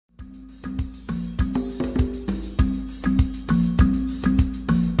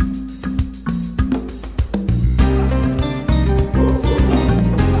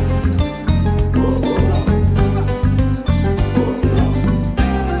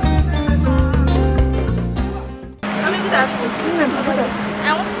Good afternoon.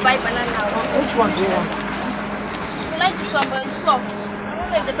 I want to buy banana. Which one do you want? I like this one, but it's soft. I don't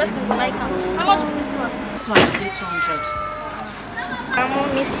know if the person will like it. How much is this one? This one is 800.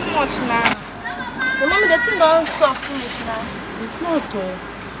 Mommy, it's too much now. The mommy, the thing don't soft too much now. It's not though.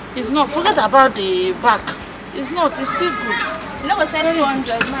 It's not. Forget about the back. It's not. It's still good. You know, we said 200.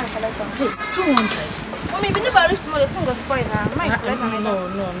 Man, collect them. Hey, 200. Mommy, if you never reach tomorrow, the thing will spoil now. Man, collect them. No,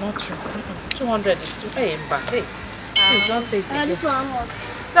 not true. 200 is too. Hey, back. Hey, please don't say it again. This one, how much?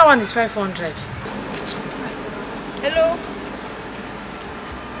 That one is 500. Hello?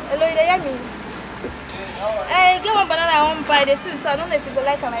 Hello, you hear me? Hey, get one banana I won't buy the two, so I don't know if you go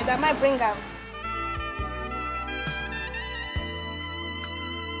like them like that. I might bring them.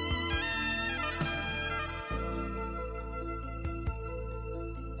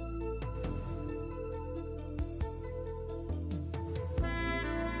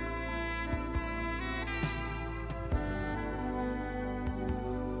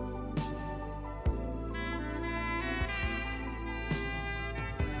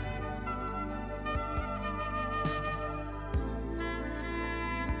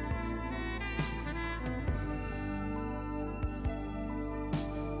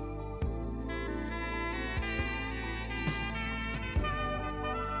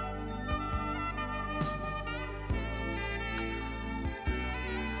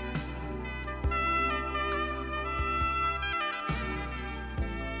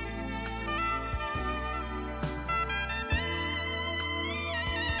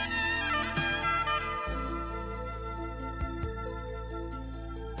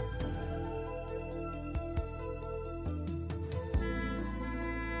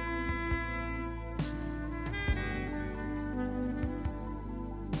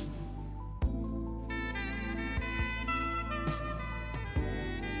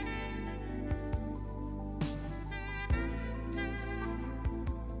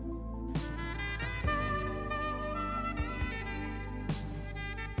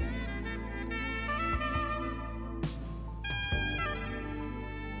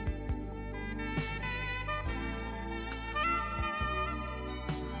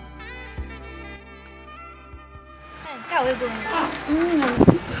 How are we going?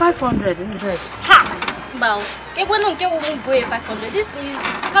 500 indeed. Ha! Bow. Get one on get one boy 500. This is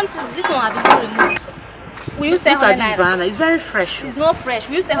can't this one have been removed. Will you say 100 this banana? It's very fresh. It's not fresh.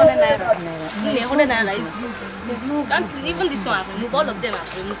 Will you say 100 naira? No. 100 naira is good. There's no can't you, even this one have removed. All of them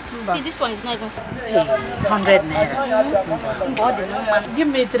have removed. See, this one is not even 100 naira. Give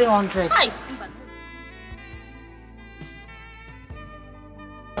me 300. Hi.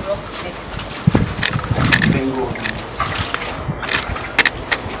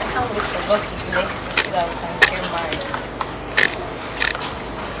 God to bless you so that we can get married.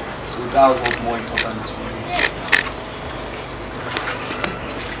 So that was what's more important to you.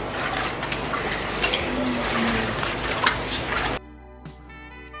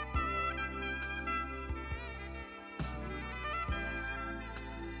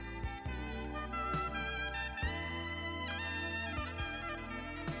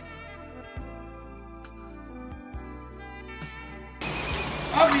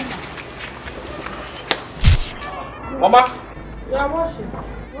 Mama? Yeah, I'm washing.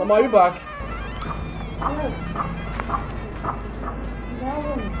 Mama, are you back? Yes.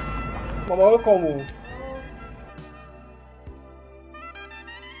 Mama, welcome home.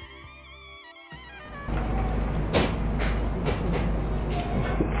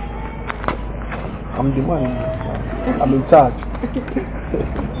 I'm the man. I'm in charge.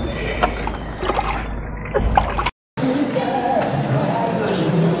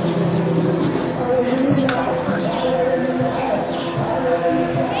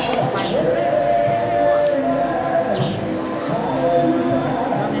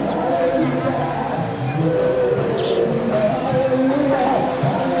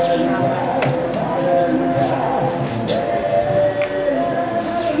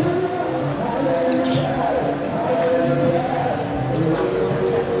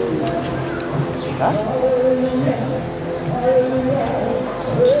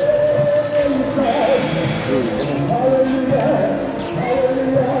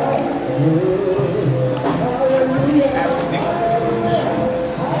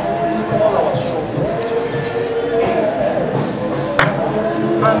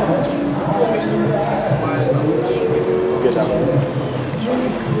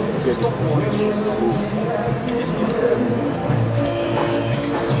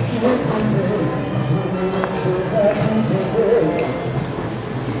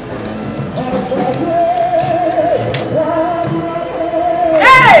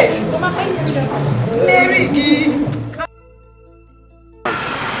 Mary,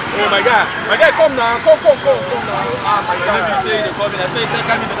 guy, come now. Come now. Ah, my Let me God. say the comment. I say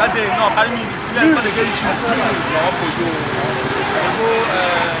carry me that day. No, carry me. Yeah, come again issue. I go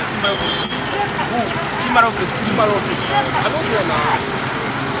Chimaro Christine. I don't know now.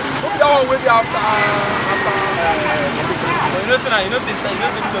 Hope that one will be after. You know, say the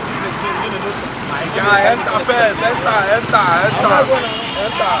business. You know, My guy, enter first. Enter.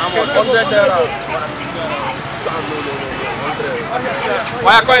 I'm 100 naira. No.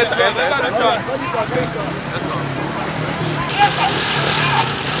 Why I call it?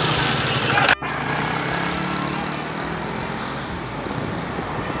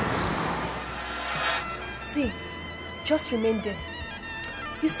 See, just remain there.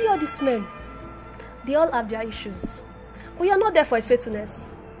 You see all these men, they all have their issues. But you're not there for his faithfulness.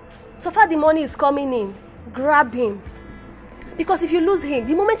 So far the money is coming in, grab him. Because if you lose him,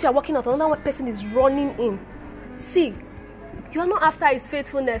 the moment you are walking out, another person is running in. See, you are not after his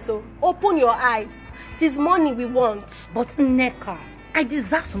faithfulness, so open your eyes. It's his money we want. But Nneka, I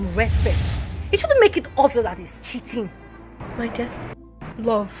deserve some respect. You shouldn't make it obvious that he's cheating. My dear,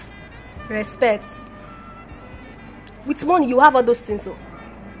 love, respect. With money, you have all those things. So,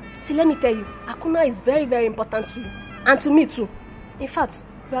 see, let me tell you, Akuna is very, very important to you. And to me too. In fact,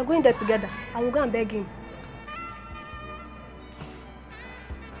 we are going there together. I will go and beg him.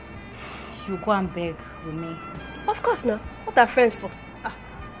 You go and beg with me. Of course not. What are friends for?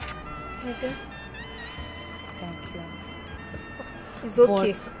 Okay. Thank you. It's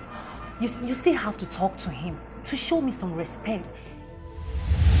okay. But you still have to talk to him to show me some respect.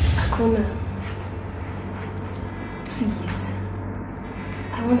 Akuna, please.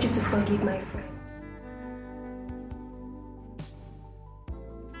 I want you to forgive my friend.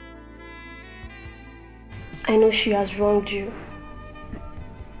 I know she has wronged you.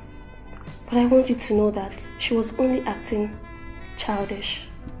 But I want you to know that she was only acting childish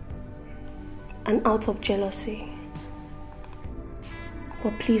and out of jealousy.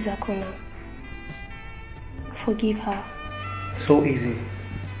 But please, Akuna, forgive her. So easy.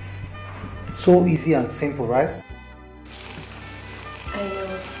 So easy and simple, right?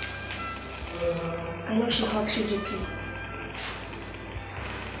 I know she hurts you deeply.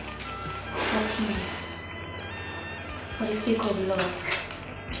 But please, for the sake of love,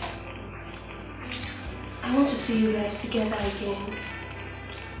 I want to see you guys together again.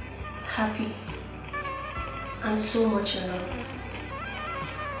 Happy and so much in love.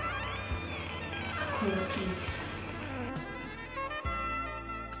 Akuna, please.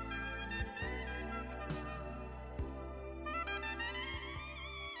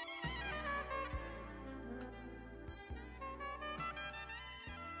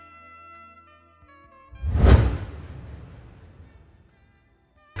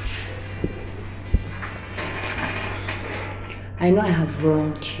 I know I have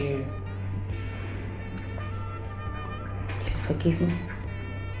wronged you. Please forgive me.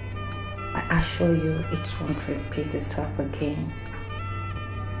 I assure you it won't repeat itself again.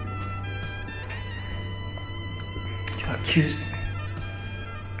 You accused me.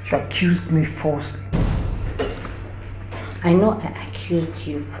 You accused me falsely. I know I accused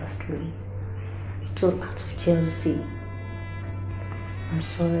you firstly. It was out of jealousy. I'm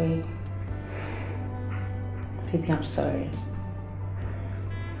sorry. Baby, I'm sorry.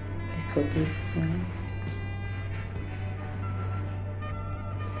 Please forgive me.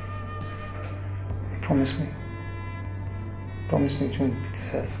 Promise me. Promise me it won't repeat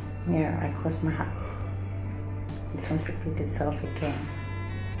itself. Yeah, I crossed my heart. It won't repeat itself again.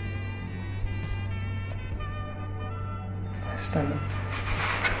 Stand up.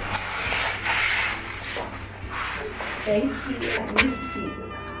 Thank you. I miss you.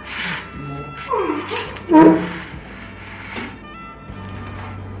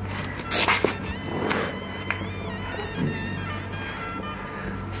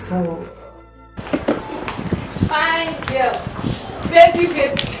 So, Fine girl. Baby.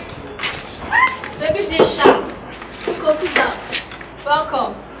 Baby, this sharp. Go sit down.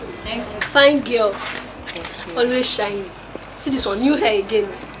 Welcome. Thank you. Fine girl. Always shiny. See this one, new hair again.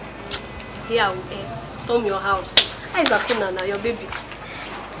 Here I will storm your house. How is Akuna now, your baby?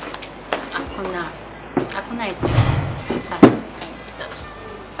 Akuna is better. It's fine.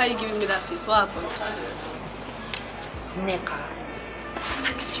 Why are you giving me that face? What happened? Nneka,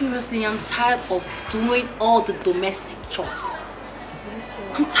 seriously, I'm tired of doing all the domestic chores.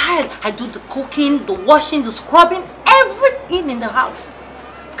 I'm tired. I do the cooking, the washing, the scrubbing, everything in the house.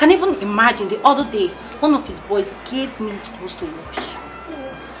 Can even imagine the other day, one of his boys gave me his clothes to wash.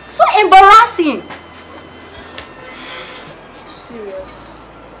 So embarrassing. Serious?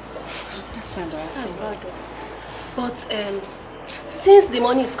 That's so embarrassing. That's bad. But Since the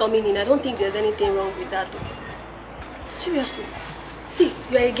money is coming in, I don't think there's anything wrong with that. Seriously. See,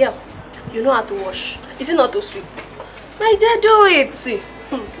 you're a girl. You know how to wash. Is it not to sweep? My dear, do it. See,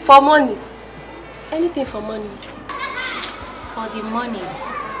 for money. Anything for money. For the money.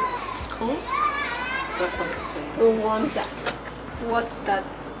 It's cool. Got something for you. No wonder. What's that?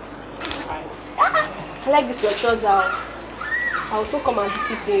 I like this your trouser. I'll also come and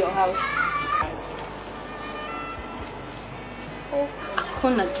visit in your house.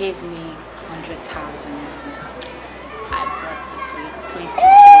 Akuna gave me 100,000. I brought this for you, 20.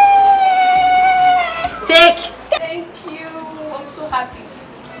 Take! Thank you. I'm so happy.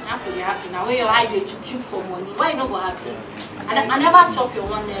 You have to be happy now. When you hide the chuk for money, why you not go happy? I never chop your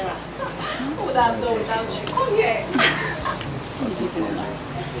 1 naira. What would I have done without you? Come here. Thank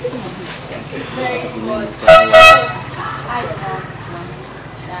you very much. Hi,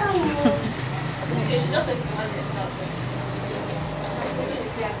 Mom. Okay, she just went to the market now.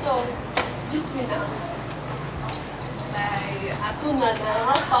 So, listen to me now. My Akuna now,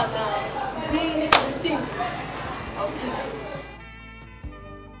 how far now? See, this thing. Okay.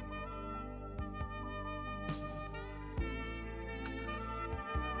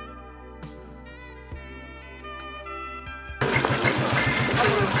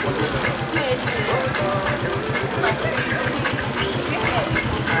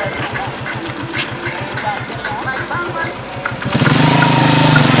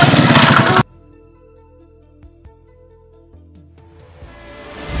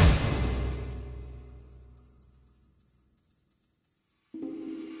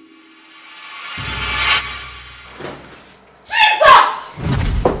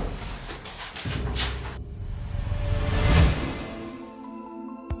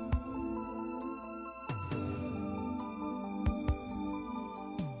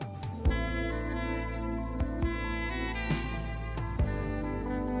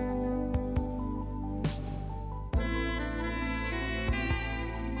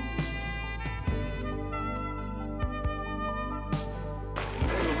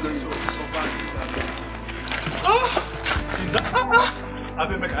 I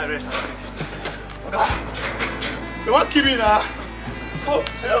will make arrest. They won't kill me now.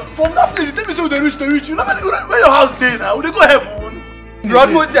 From that place, you tell me so they reach. You know where your house day now? Will they go heaven? You're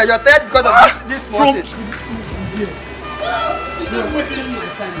almost there. You're tired because of this morning.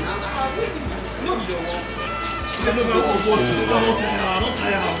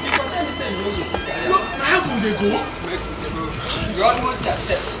 How will they go? You're almost there,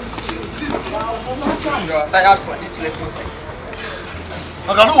 sir. I have for this little thing. I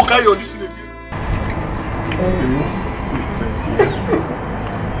cannot carry on this again.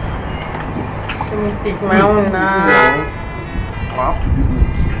 Let me take my own now. I have to give you.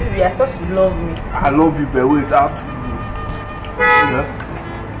 Baby, I thought you loved me. I love you, but wait, I have to give you. Yeah?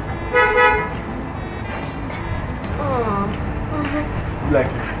 You like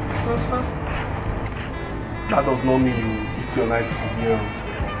it? That does not mean you eat your night food here.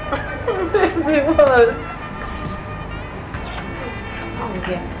 Baby, what?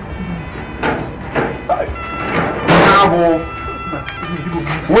 Okay.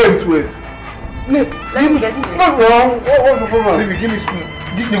 Wait. Let me get it. What's the problem? Baby, give me spoon.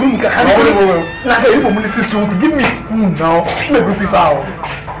 Give me spoon now. Let me pick out.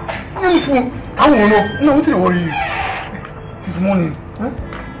 Give me spoon. I won't know. No, what do you worry? It is morning. Huh?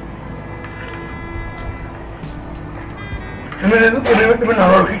 Even a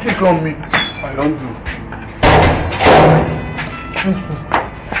kick on me. I don't do.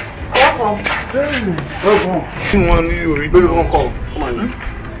 Welcome. You better don't call. Come on.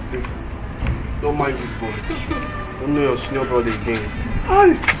 Don't mind this boy. Don't know your senior brother again.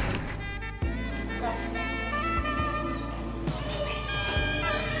 Hi.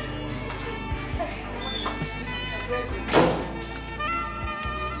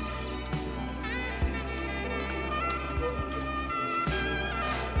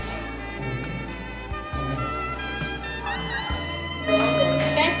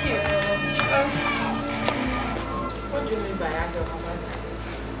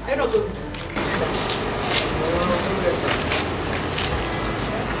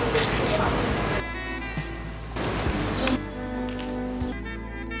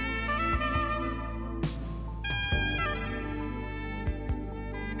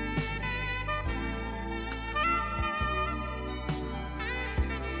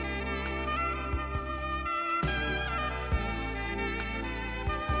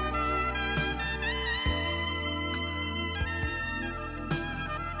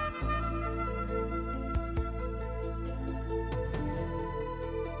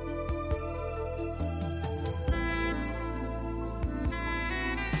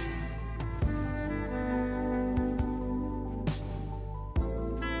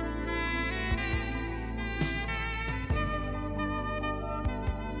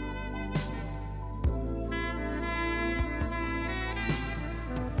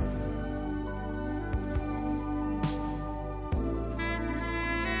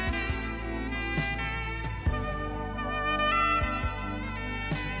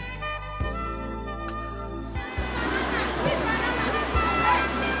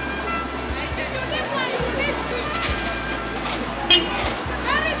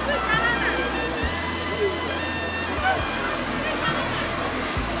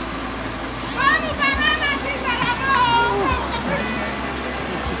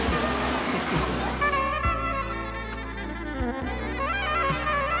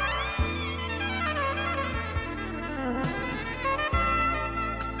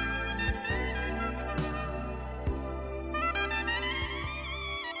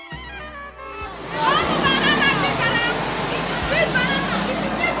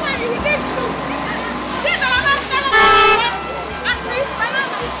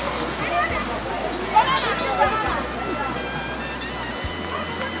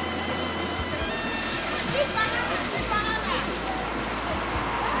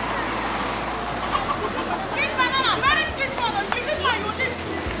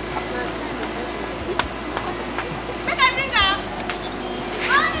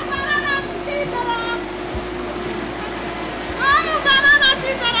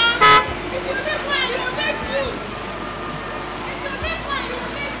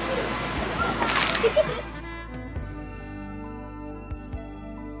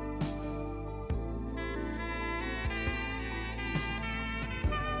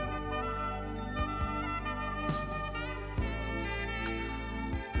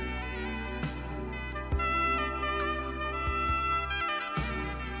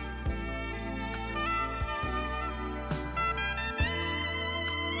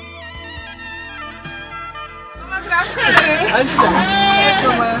 Since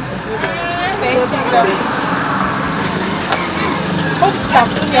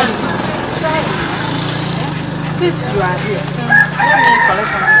you are here, let me collect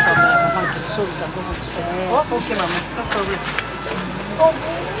something from the market so we can go home to check. Oh, okay, Mama.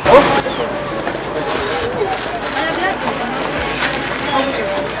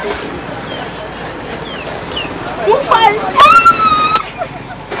 No problem.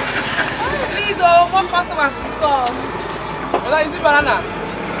 Please, oh, one customer should come. Is it banana?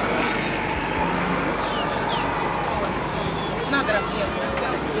 Not gonna be able to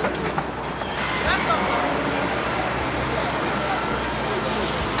sell.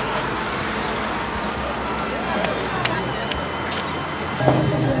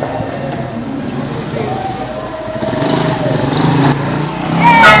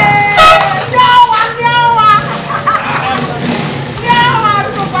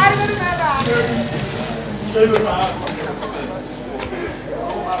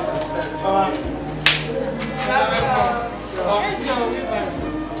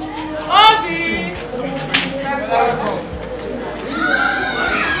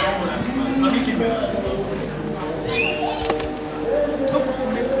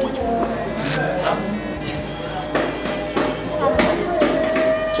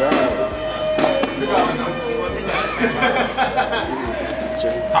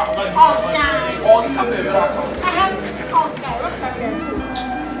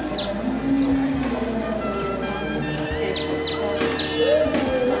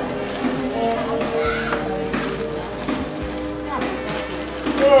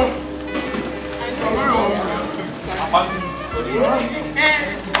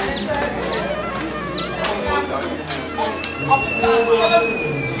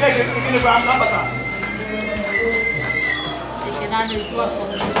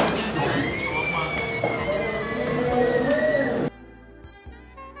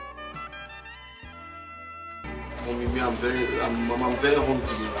 I'm very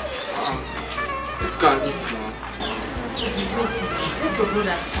hungry. Let's go and eat now. Let your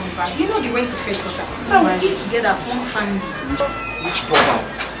brothers come back. You know they went to fetch water. So we eat together as one family. Which brothers?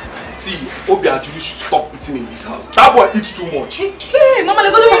 See, Obi Ajuru should stop eating in this house. That boy eats too much. Hey, Mama,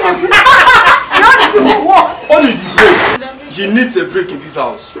 they're going to what? Only the break. He needs a break in this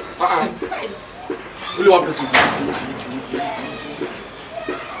house. Only one person will eat.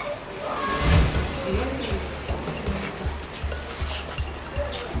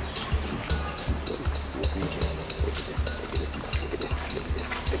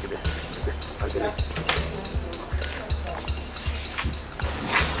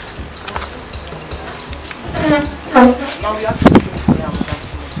 Now we have to go to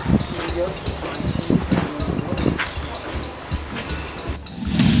the hospital.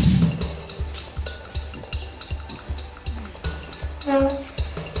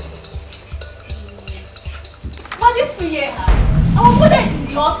 What did you hear her? Our mother is in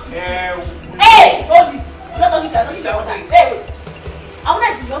the hospital. Hey, hold it. Don't eat her. Hey, wait. Our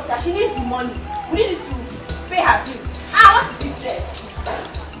mother is in the hospital. She needs the money. We need to pay her bills. What is it said?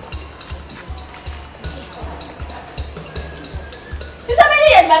 Since how many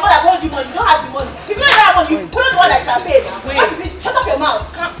years my mother told you money? You don't have the money. If you don't have money, you put on the one that can pay. What is it? Shut up your mouth.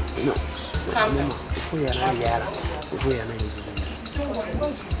 Calm down.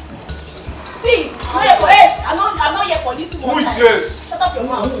 See, I'm not here for little more. Who is this? Shut up your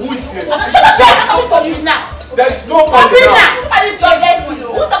mouth. Who is this? Shut up your mouth. I'm talking to you now. There's nobody now. Nobody's job Destiny.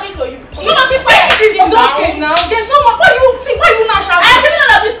 Who's talking to you? You don't keep quiet. It's okay now. There's no more. Why you now shouting? I am giving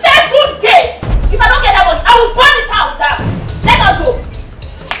all of you 7 days. If I don't get that money, I will burn this house down. Let us go.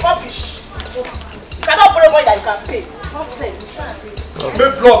 Rubbish. You cannot borrow money that you can pay. Nonsense.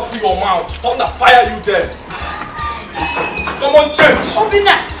 Make blood through your mouth. Thunder fire you there. Come on, change. Open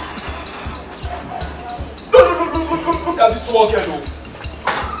that. Look at this one girl though.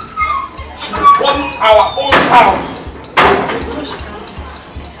 She won our own house.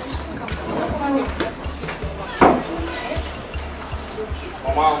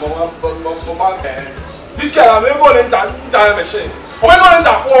 Mama, this girl I'm able to enter machine. I'm able to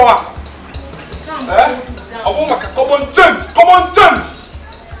enter for come on, change. Come on, change.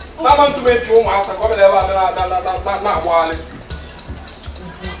 Now man to make you master. Come on, na wale.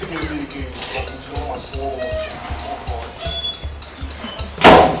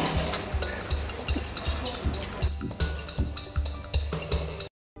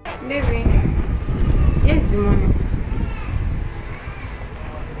 Baby, here's the money.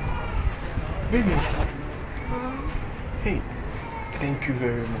 Baby. Hey, thank you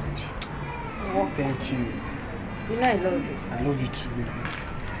very much. Thank you. You know I love you. I love you too, baby.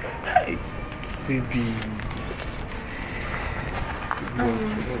 Hey, baby.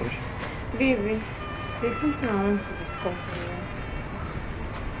 Baby, there's something I want to discuss with you.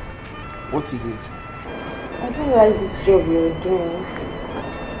 What is it? I don't like this job you're doing.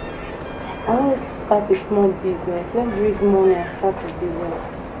 I want to start a small business. Let's raise money and start a business.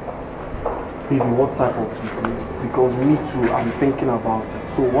 Baby, what type of business? Because me too, I'm thinking about it.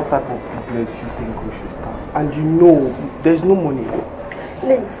 So what type of business you think we should start? And you know, there's no money.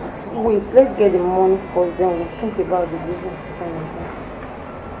 Let's get the money first, then we'll think about the business.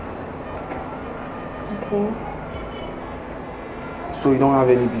 Okay? So you don't have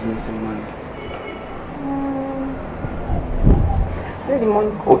any business in mind? Let the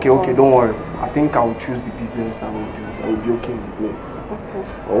money come. Okay, don't worry. I think I'll choose the business that will do. I will be okay with me. Okay.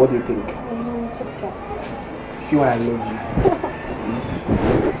 Or what do you think? It's okay. See why I love you.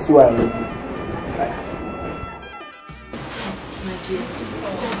 See why I love you. My dear,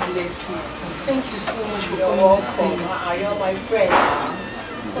 God bless you. Thank you so much for coming to see me. You're my friend.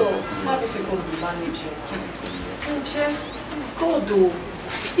 So, how is it going to manage you? It's God though.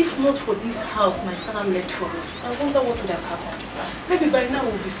 If not for this house my father left for us, I wonder what would have happened. Maybe by now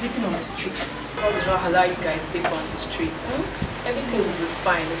we'll be sleeping on the streets. God will not allow you guys to sleep on the streets. Everything will be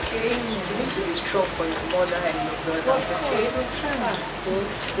fine, okay? You need to be strong for your mother and your brother, okay? I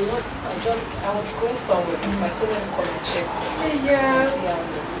was going somewhere. My son will come and check. Yeah.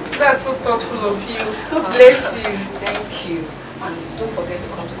 That's so thoughtful of you. God bless you. Thank you. And don't forget to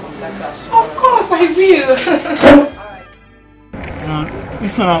come to contact us. Of course I will.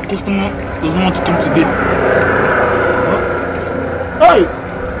 If our customer doesn't want to come today. Hey!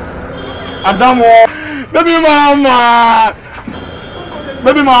 Adamo! Baby mama!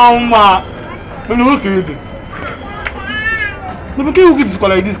 Baby mama! Baby, look at it. Baby, can you get this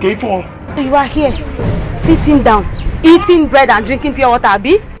like this, K4? You are here, sitting down, eating bread and drinking pure water,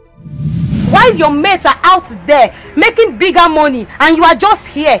 Abi? While your mates are out there making bigger money and you are just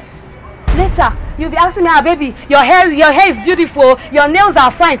here. Later, you'll be asking me, baby, your hair is beautiful, your nails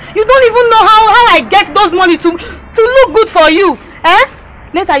are fine. You don't even know how I get those money to look good for you. Eh?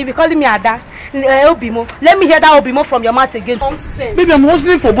 Later, you'll be calling me Ada. Obimo. Let me hear that Obimo from your mouth again. Nonsense. Baby, I'm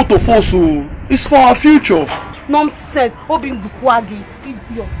hustling for both of us, so it's for our future. Nonsense. Obim Bukwagi.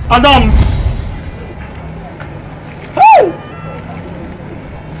 Idiot. Adam! Hey!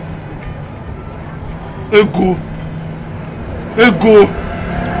 Ego!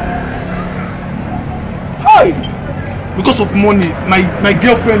 Hi! Because of money, my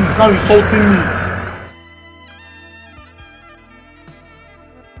girlfriend is now insulting me.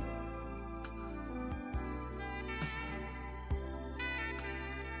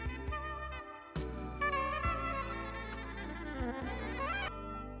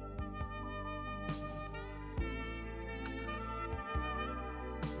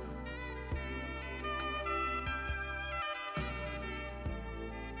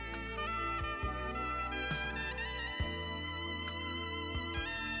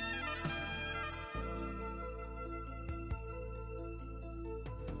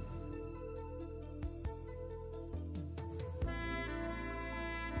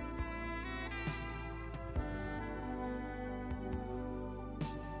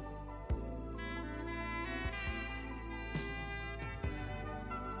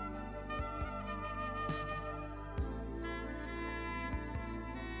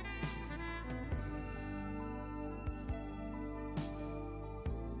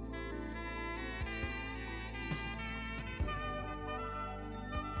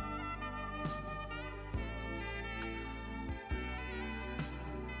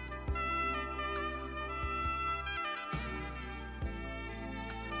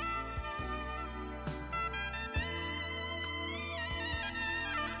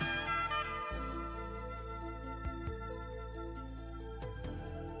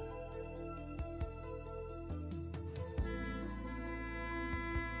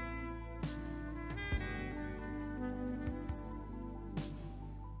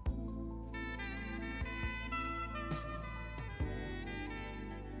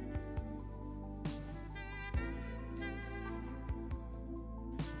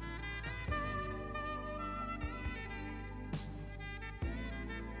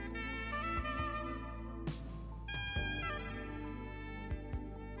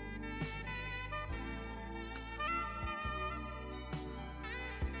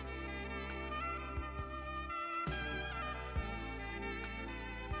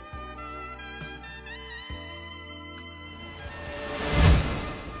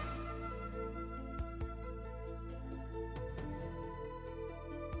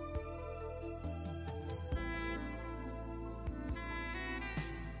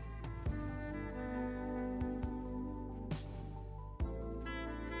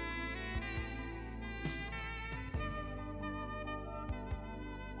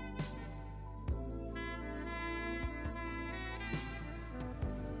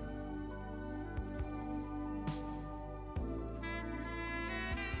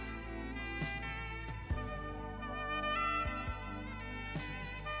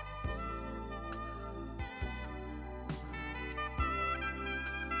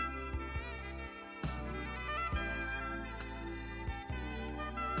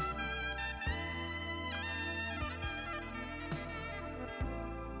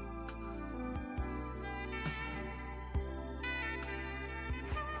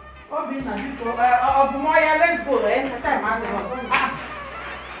 Let's go,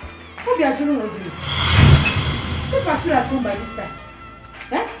 What are you doing? Still pursue at home by this time.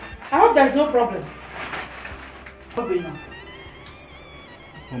 Eh? I hope there's no problem.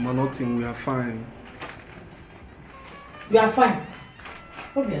 Mama, nothing. We are fine. You are fine.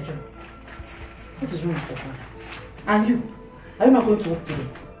 What are you doing? What is wrong with your father? And you? Are you not going to work today?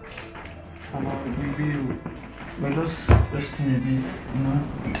 Mama, we're just resting a bit, you know?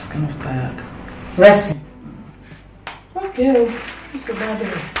 I'm just kind of tired. Resting? Okay, it's a bad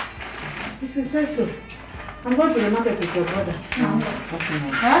day. If you say so, I'm going to the market with your brother. Huh?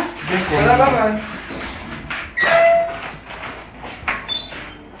 Bye-bye.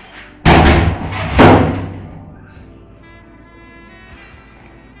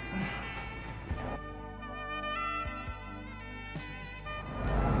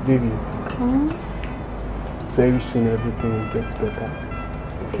 Baby, very soon everything will get better,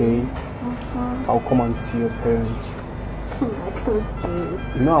 okay? I'll come and see your parents.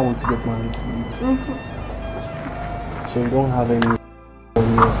 You know I want to get married to you. So you don't have any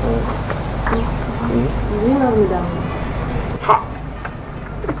on yourself. You love me that much. Ha!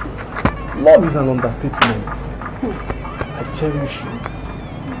 Love is an understatement. I cherish you.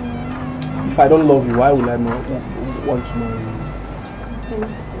 If I don't love you, why would I not want to marry you?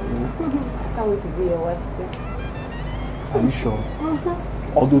 Can't wait to be your wife, sir. Are you sure?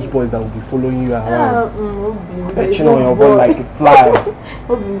 All those boys that will be following you around, perching on your butt like a fly.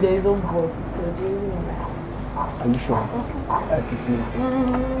 There is no boy. Are you sure? Kiss me.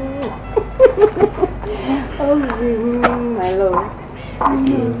 My love.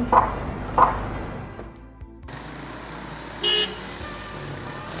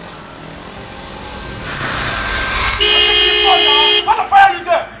 What the fire you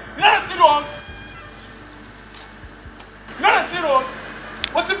there? You let us sit on. You let us sit on.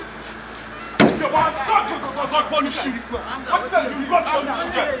 What's it? God punish you. What's that? You got out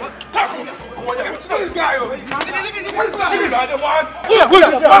of here. What's this guy?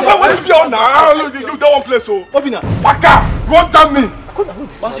 What is beyond now? You don't want place, so. Obina. Waka, you won't tell me.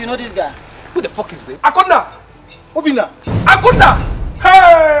 Once you know this guy, who the fuck is this? Akona. Obina. Akona.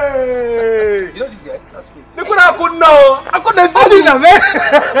 Hey! You know this guy? That's me. Look what Akona is Obina, man.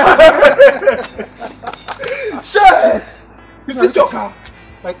 Shit! Is this your car?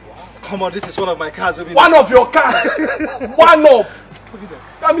 Like, come on, this is one of my cars, Obina. One of your cars? One of?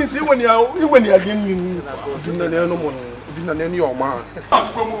 That means even when you're getting your man.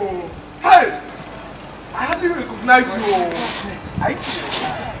 Hey! I hardly recognize you. I see.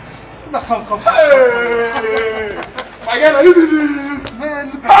 Come. Hey! Again, are you doing this? Man.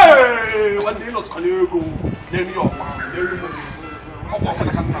 Hey! One day, not calling you. Name your man.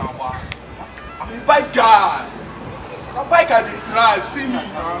 I'm a bike guy. A bike I did drive. See me.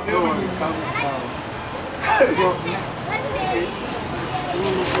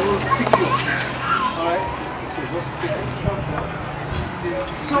 Fix you. Alright? So just take it.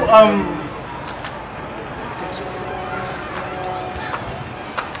 So,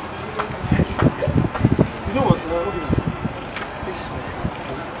 you know what, this is what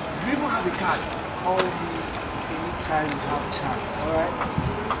you even have a card. Call me anytime you have a chance, alright?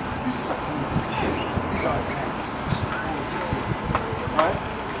 This is a cool. This is our card. Alright?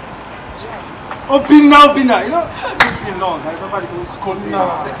 Obina, you know, it's been long. I remember the old school days.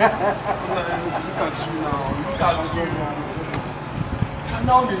 Look at you now. You're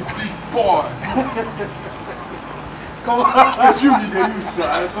now a big boy. Come on, a few minutes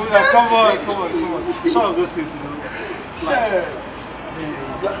now. Come on. Shut up those things, you know. Shit.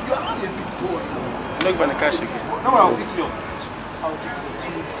 You're not a big boy. I'm not going to cash again. No, I'll fix you up. I'll fix you up.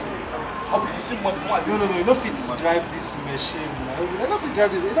 I'll be the same one. No, you don't fit drive this machine. You don't fit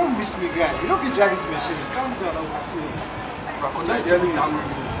drive this. You don't meet me, guy. You don't fit drive this machine. Calm down, I'll fix you up.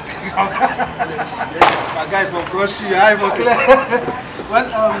 My guys from Brushy, hi, for clear. Well,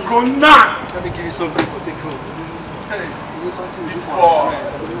 go now. Let me give you something for take home. Hey, give you something deep for boy.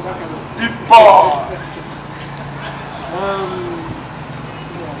 Deep boy.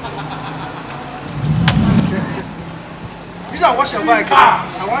 Use and wash your bike.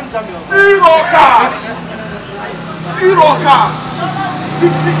 I want jam your bike. Zero car.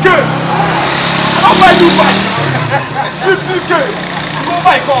 50K. I'll buy new bike. 50K. Go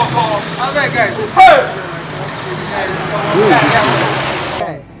buy car. Okay, guys. Hey.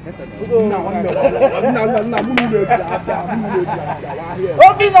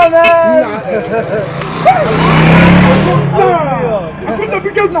 Obina, man. I'm the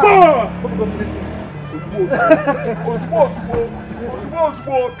biggest boy.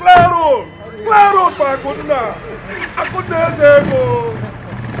 Claro, para Akona. Akona zero.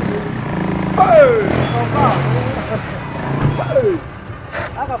 Hey! Hey!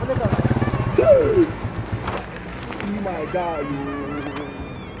 Oh my God!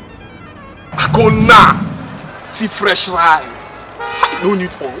 Akona! See fresh ride. No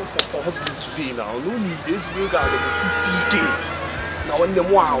need for hustling today now. No need. This bill got 50K. Now when them I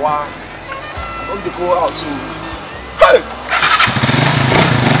don't go out so. Hey!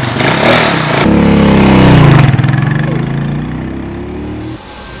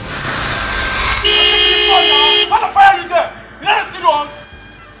 What the fire you there? You let us sit on.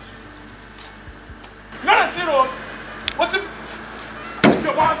 You let us sit on. What's it?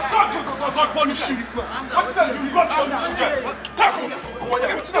 God punish you. What's that? You got punish you.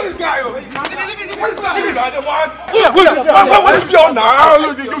 What's this guy? What's be on now?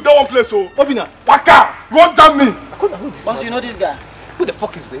 You don't want play so. Obina. Waka, you want jam me? Boss, you know this guy? Who the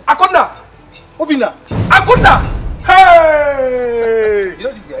fuck is this? Akona. Obina. Akona. Hey! You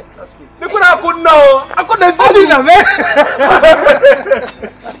know this guy? That's me. Look what Akona. Akona is Obina, man.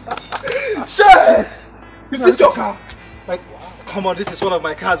 Shit! Is this your car? Like, come on, this is one of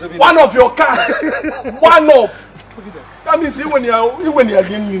my cars. Obina. One of your cars. One of. That means when you're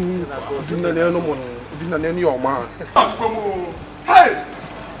getting your man. Hey!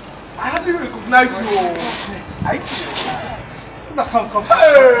 I hardly recognize you. I see you. Come.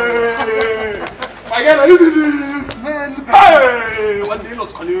 Hey! Again, are you doing this? Man, hey! One day not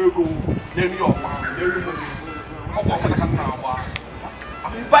Chinenye Ubah. Name your man.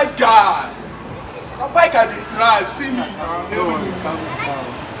 I'm a bike guy. A bike I drive. See me.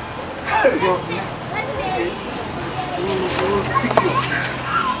 Hey! Fix you.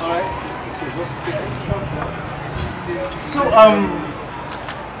 Alright? So just take it. So,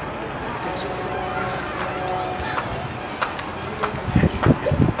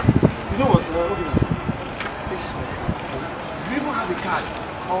 you know what? This is what you even have a card.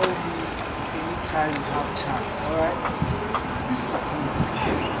 Call me anytime you have a chance. Alright? This is a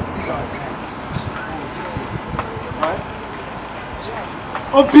This is our card. Alright?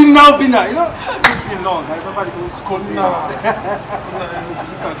 Obina. You know, it's been long. I remember the old school days. Look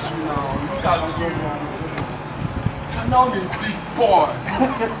at you now. Look at you. You're now a big boy.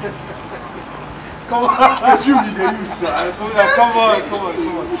 Come on. If you need a use that. Come on.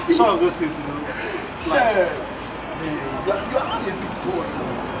 It's one of those things, you know. Shit. You're not a big boy.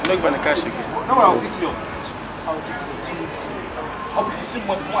 I'm not going to cash again. No, I'll fix you up. I'll be using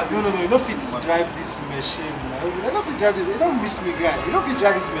money. No, you don't fit drive this machine. You don't fit drive this. You don't meet me, guy. You don't fit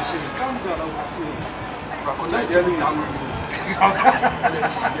drive this machine. Calm down, I'll fix you up.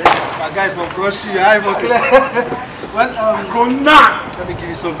 My guys, my grocery, I have a clear. Well, go now. Let me give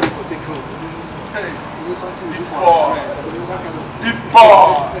you something for take home. Hey, you know something you do for boy. So that kind of Deep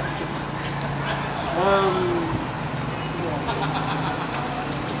boy.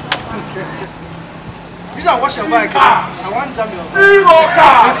 You should wash your bike. I want jam your Zero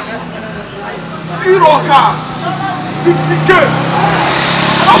cash. 50K.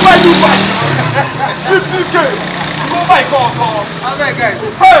 How buy you bike? 50K. Go buy car. All right, guys.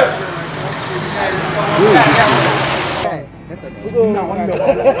 Hey.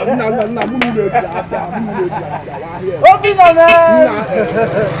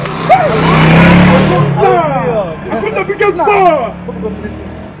 I'm the biggest boy.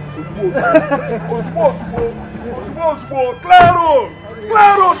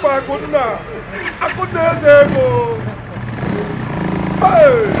 Claro, Pakuna. I could never go.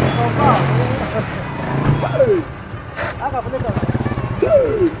 Hey!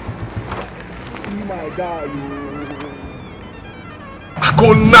 Oh my God,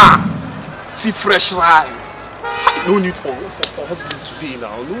 Akona! See fresh ride. No need for hustling today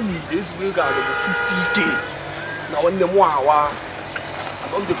now. No need. This bill got 50K. Now when them I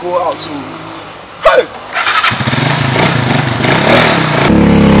don't go out so. Hey!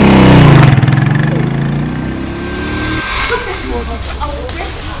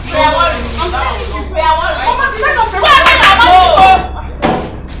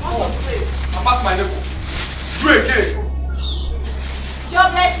 Pass my neighbor. You again. God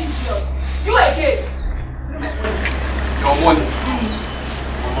bless you, Lord. You again. Your money.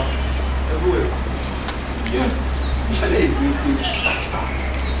 Everywhere. Yeah.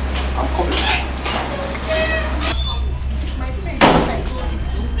 I'm coming.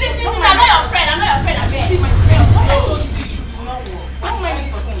 Please, I'm not your friend. I'm beg. See my friend. I told you the truth. Don't mind this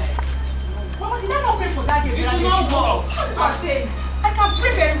phone. Mama, did I not pray for that girl? You do not work. What is what I'm saying? I can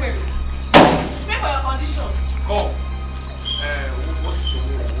pray very well. Pray for your condition. Come. What's your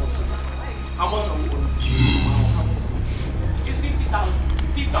name? How much are we going to do? It's 50,000.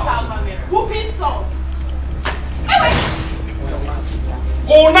 50,000 naira. Whooping song. Hey, wait.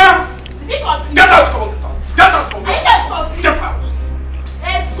 Go now. Vicker.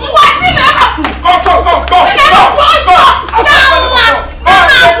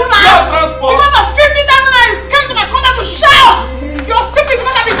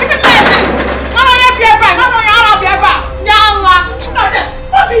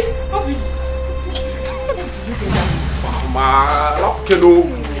 Your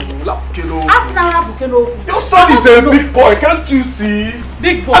son is a big boy, can't you see?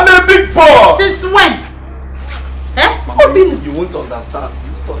 Big boy. I'm a big boy. Since when? You won't understand.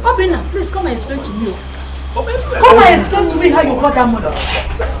 Obina, please come and explain to me. Come and explain to me how you got that money.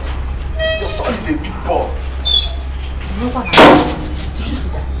 Your son is a big boy. Did you see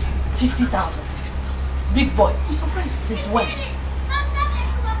that? 50,000. Big boy. I'm surprised. Since when?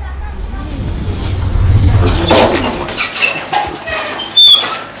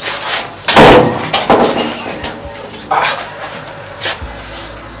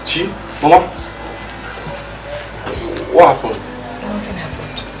 Chi, Mama, what happened? Nothing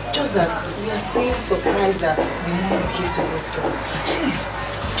happened. Just that we are still surprised that the money came to those girls. Please,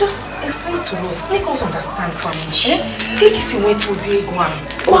 just explain to us. Make us understand, Kwamichi. Take this away to Diego.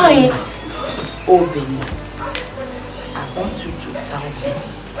 Why? Oh, Benny. I want you to tell me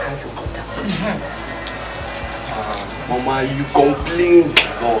how you got that money. Mama, you complained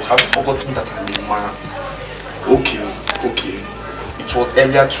a lot. Have you forgotten that I'm a man? Okay. It was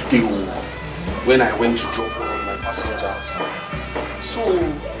earlier today when I went to drop one of my passengers. So,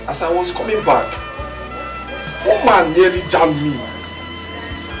 as I was coming back, one man nearly jammed me.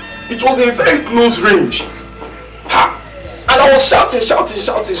 It was a very close range. Ha! And I was shouting.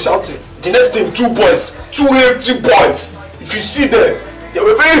 The next thing, two hefty boys. If you see them, they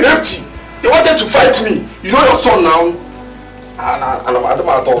were very hefty. They wanted to fight me. You know your son now? And I'm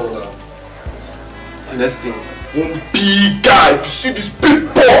at all. The next thing, one big guy, if you see this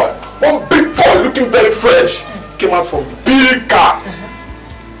big boy, one big boy looking very fresh, came out from the big car.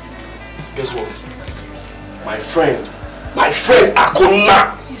 Guess what? My friend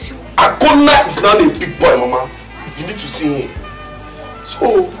Akona. Akona is now a big boy, Mama. You need to see him.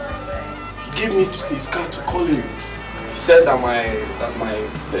 So, he gave me his car to call him. He said that my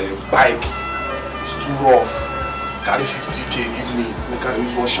bike is too rough. Carry 50k, give me, make I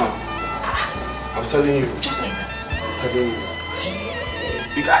use wash hand. I'm telling you. Just like that. I'm telling you.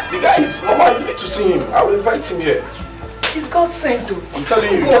 The guy is, Mama, you need to see him. I will invite him here. He's God sent though. I'm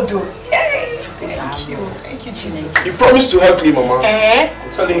telling you. God though. Yay! Thank you, Jesus. He promised to help me, Mama.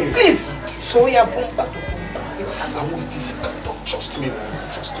 I'm telling you. Please. So we are bomba. I'm with this. Trust me.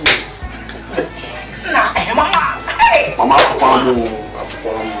 Nah, Mama. Hey. Mama,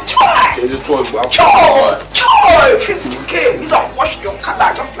 Joy. 50k. You don't wash your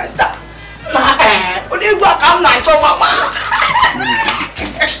car just like that. Nah, when you go, I'm not your Mama.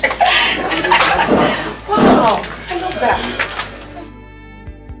 Wow, I love that.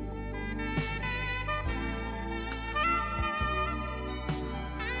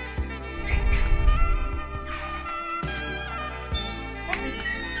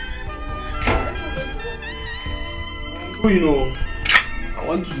 You know, I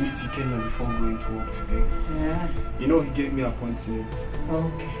want to meet Ekeh before going to work today. Yeah. You know, he gave me an appointment.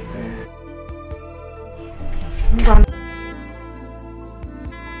 Okay.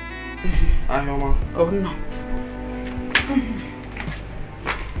 Hi, Mama. Oh no.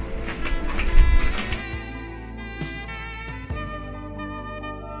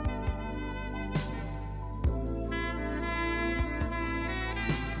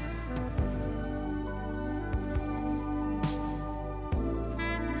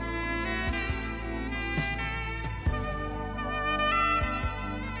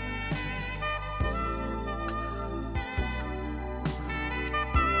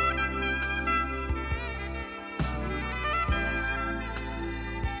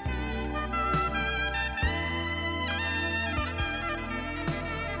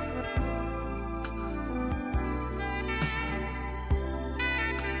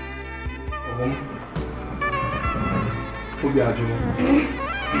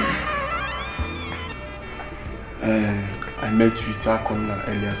 I met with Akona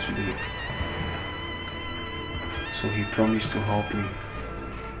earlier today, so he promised to help me,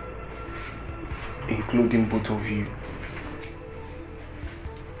 including both of you.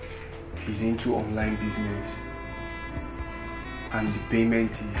 He's into online business, and the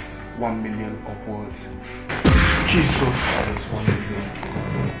payment is 1 million upwards. Jesus! That's 1 million.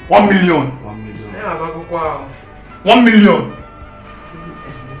 1 million! 1 million. 1 million!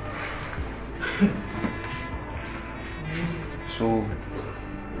 So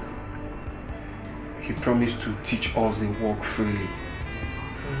he promised to teach us the work freely,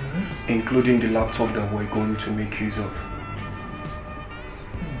 including the laptop that we're going to make use of.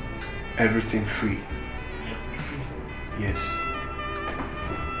 Everything free. Yes.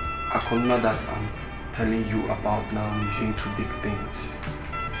 Akona that I'm telling you about now is into big things.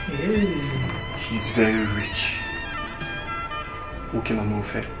 He's very rich. Working on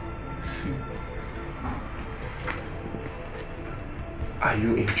welfare. Are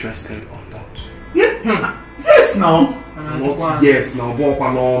you interested or not? Yeah. Yes, now. Not yes, now.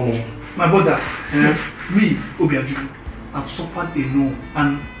 My brother, me, Obiaju, I've suffered enough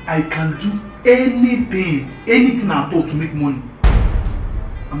and I can do anything at all to make money.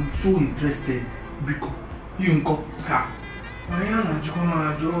 I'm so interested because you uncle.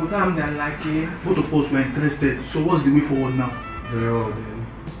 Both of us were interested, so what's the way forward now? Very well then.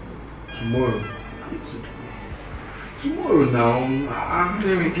 Tomorrow now, I'm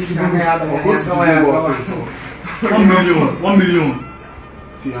going to 1 million.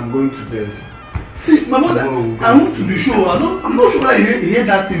 See, I'm going to bed. See, my mother, I want to be sure. I'm not sure I hear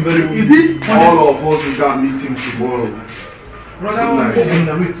that thing very well. Is it? All of us will got meeting tomorrow. Brother,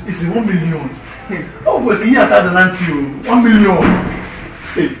 wait, it's 1 million. Oh, wait, can you answer the land to you? 1 million.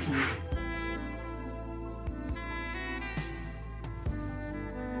 Hey.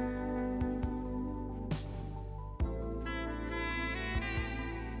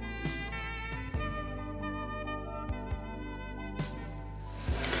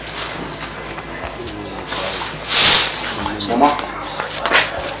 Mama.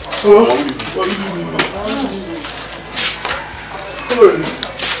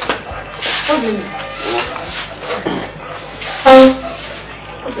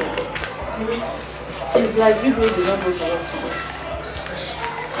 It's like you do not go to work today.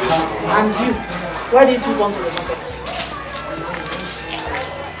 And you, why did you come to the market?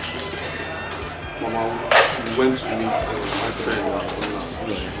 Mama, we went to meet my friend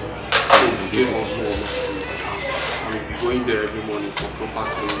so we gave us work. We'll be going there every morning for proper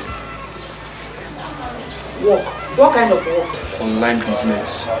training. Work? What kind of work? Online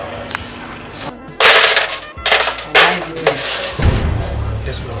business. Online business?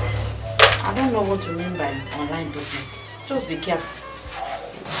 Yes, ma'am. I don't know what you mean by online business. Just be careful.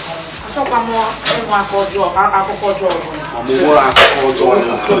 I'm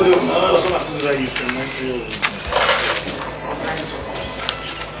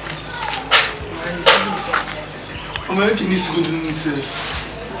making this good in myself.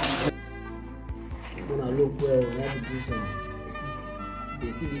 When I look well, when I do some,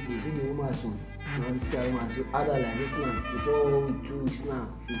 they see the woman son. Now this guy woman, so other like this now. Before 2 weeks now,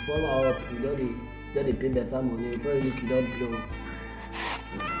 you follow up, you don't pay better money. Before you look, you don't blow.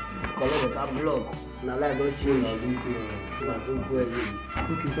 Collect better block. Now like don't change. Okay,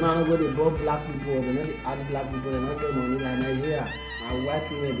 so now I go to both black people, they not add black people, they not get money like Nigeria. Now white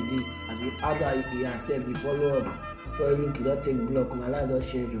women be this. As you other, if you are step, you follow up. Before you look, you don't take block. Now like don't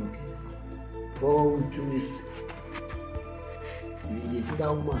change. For 2 weeks, they see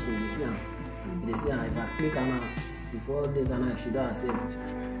that woman, so they see her. They say, if I click on her before that and I should have accept.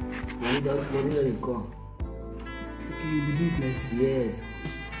 Money doesn't come. Okay, you be doing like this? Yes.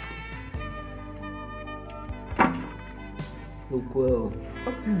 Look well.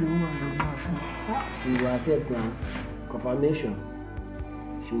 What if the woman does not accept? She will accept now. Confirmation.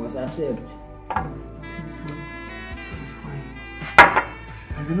 She must accept. It's fine.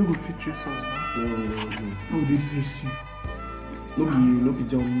 And they don't go fit trace us, man. No. How would they trace you? No be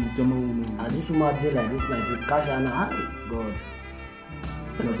German woman. And this woman dey like this, like you cash her now. God.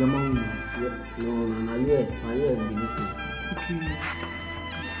 Na German woman. No, na US be this one. Okay.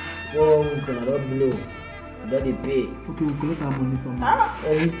 4 weeks and I don't blow. Then they pay. Okay, we collect our money from her.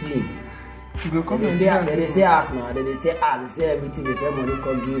 Everything. She go come they say us now. They say everything. They say money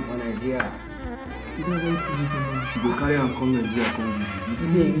come give for Nigeria. You don't want to give the money. She go carry and come Nigeria come give you. This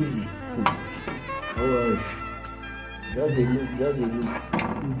is easy. Don't worry. Just a look. You'll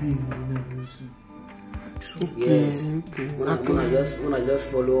be in the very soon. Okay, Yes. okay. When I just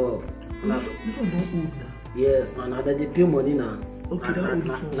follow up. This one don't old now. Yes, and they pay money now. Okay, that old.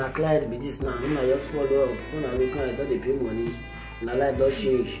 Na client be this now. When I just follow up, when I look at it, they pay money. Na life don't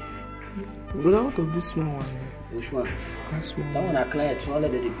change. Brother, out of this one? Which one? That's one. That one na client, so all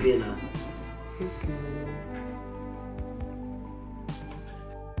they pay now. Okay.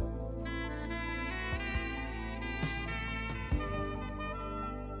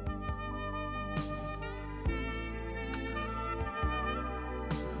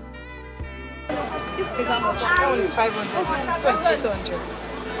 This is how much? That one is 500. So it's 800.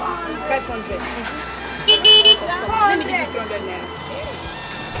 500. Let me give you 300 naira.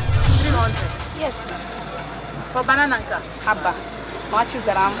 300? Yes. For banana and Abba. How much is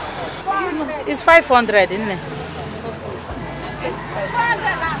that? It's 500, isn't it? She said it's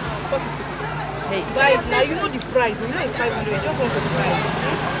 500. Hey, guys, now you know the price. You know it's 500. Just want the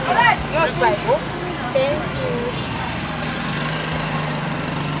price. Yours by hope. Thank you.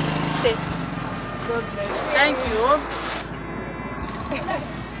 Thank you.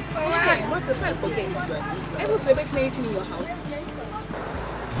 Okay, what if I forget? I was celebrating anything in your house.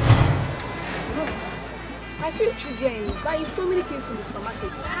 I see children buying so many things in the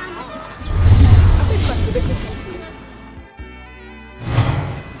supermarket. I think you are celebrating something.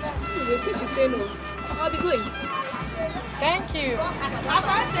 Anyway, since you say no, I'll be going. Thank you. I'm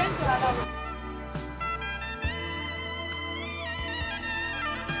going to send you.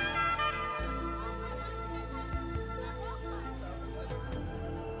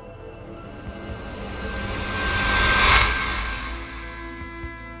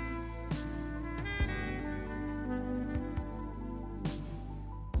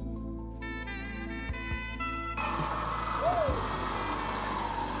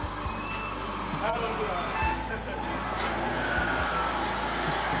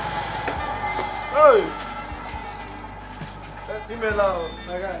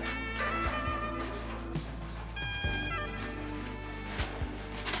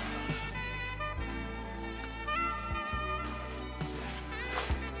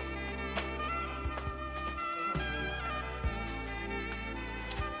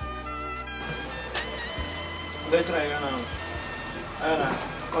 Let's try now. Anna,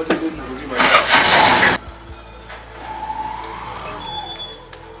 all this is to be my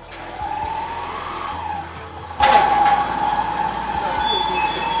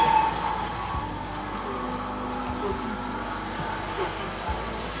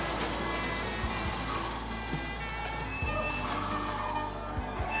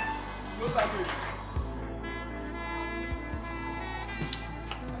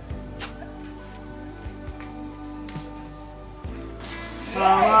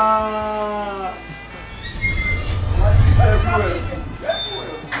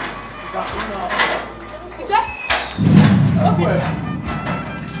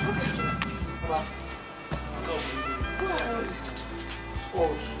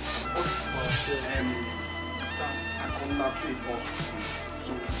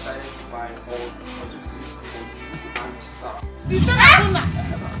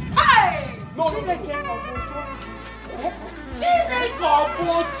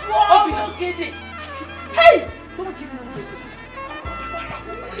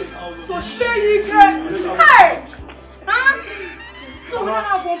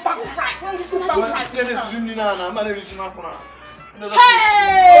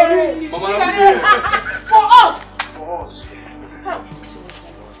Hey! For us! For us.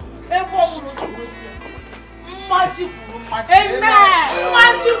 Amen!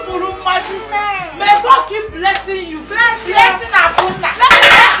 Magic! May God keep blessing you. Blessing Abuna.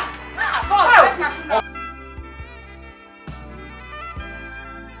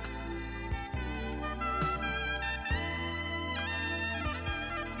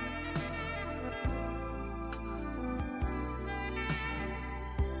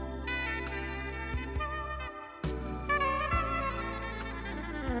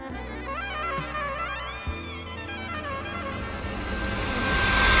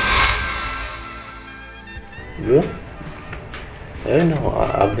 Bro, I don't know,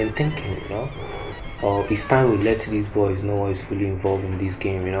 I've been thinking, you know, it's time we let these boys know who's fully involved in this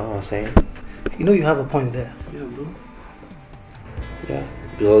game, you know what I'm saying? You know you have a point there. Yeah, bro. Yeah,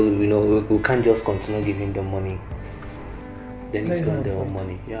 because, you know, we can't just continue giving them money. They need to spend their own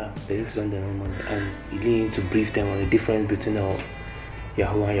money. Yeah, they need to spend their own money. And you need to brief them on the difference between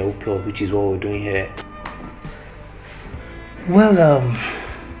Yahoo and Yahoo Plus, which is what we're doing here. Well,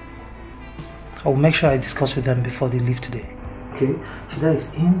 I'll make sure I discuss with them before they leave today. Okay? Should I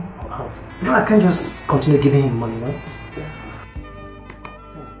is in or out? No, I can't just continue giving him money, no? Yeah.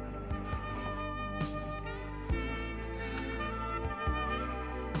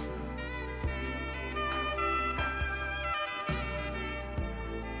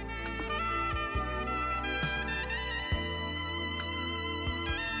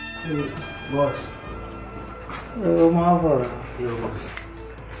 Hey, boss. Yo, boss.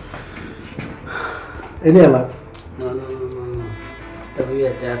 Any alert? No. Every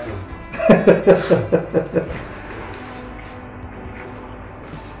year, theater.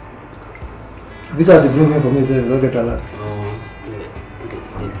 This has a blueprint for me, so don't get alert.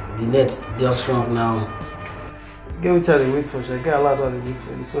 The net, they are strong now. Get which they wait for, get alert while they wait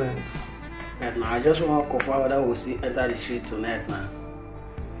for this one. Right now, I just want to confirm whether we'll see enter the street tonight now.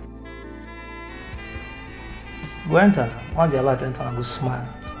 Go enter now. Once the alert enter, I go smile.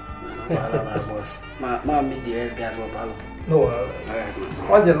 My boss. My meet the rest guys for Palo. No, alright, man.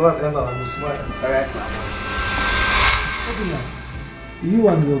 Once the alert enter, I go smile. Alright, my boss. Okay, now. You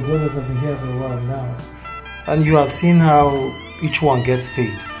and your brothers have been here for a while now. And you have seen how each one gets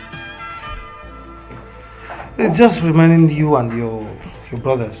paid. It's just reminding you and your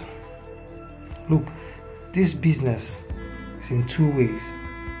brothers. Look, this business is in two ways.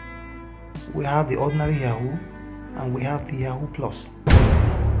 We have the ordinary Yahoo and we have the Yahoo Plus.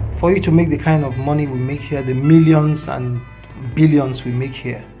 For you to make the kind of money we make here, the millions and billions we make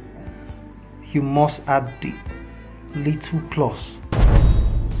here, you must add the little plus.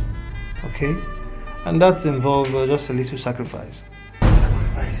 Okay? And that involves just a little sacrifice.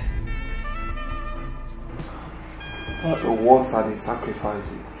 Sacrifice? So what are the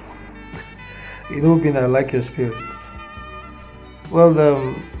sacrifices? You know, Bin, I like your spirit.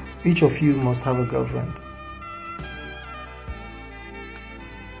 Well, each of you must have a girlfriend.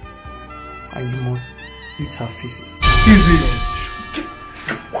 And you must eat her feces. Feces?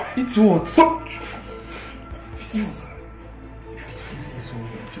 Eat what? Feces.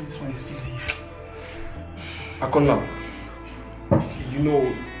 Akona, you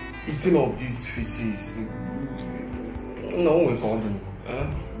know, eating of these feces, no one will call them.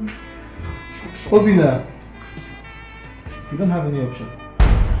 Obina, you don't have any option.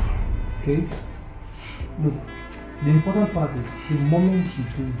 Okay? Look, the important part is the moment you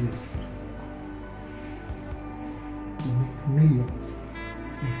do this, you make millions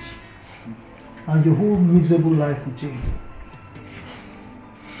each. And your whole miserable life will change.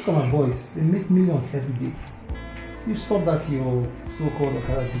 Look at my boys, they make millions every day. You stop that your so-called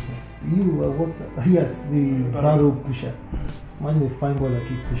Okada business. You are what? Yes, the barrel pusher. Man, they find boy that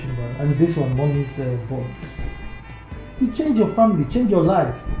keep pushing barrel. And this one is born. You change your family, change your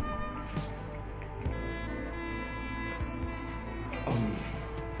life.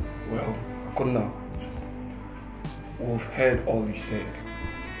 Well, Akona, we've heard all you said.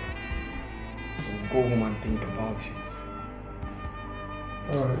 We'll go home and think about it.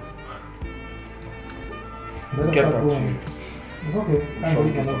 Alright. Get back to you. It's okay. Thank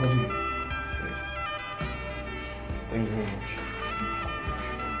you. Thank you very much.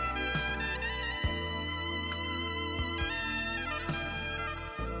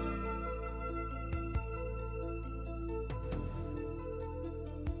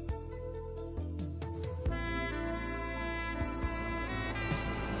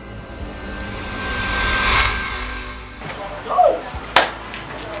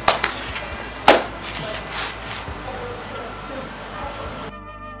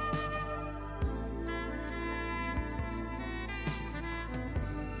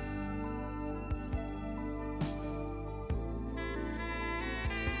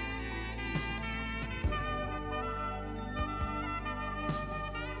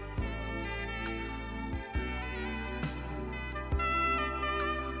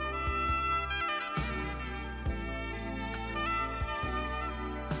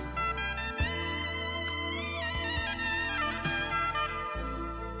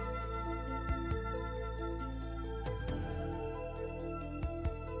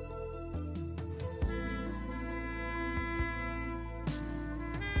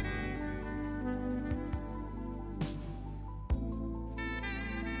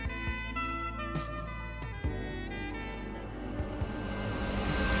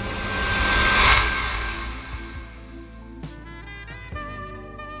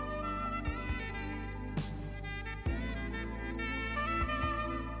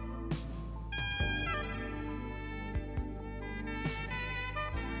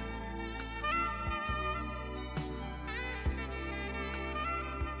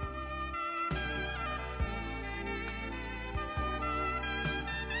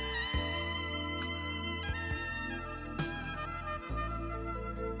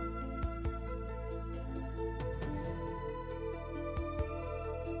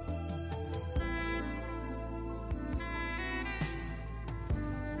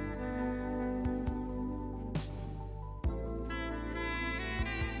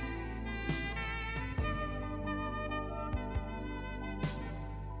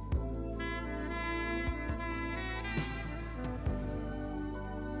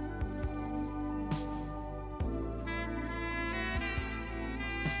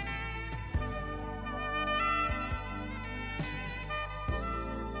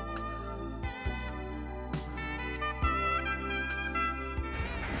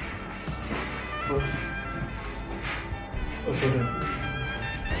 Also then.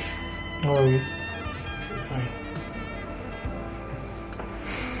 How are you? Fine.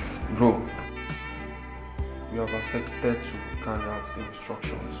 Bro, we have accepted to carry out the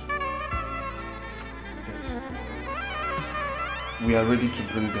instructions. Yes. We are ready to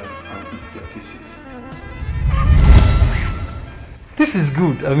bring them and eat their feces. This is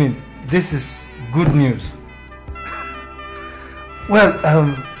good. I mean, this is good news.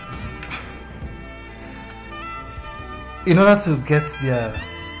 in order to get their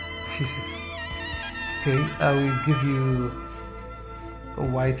feces, okay, I will give you a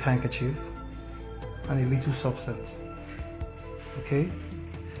white handkerchief and a little substance. Okay,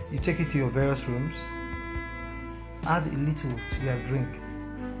 you take it to your various rooms, add a little to their drink.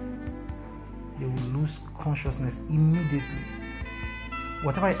 They will lose consciousness immediately.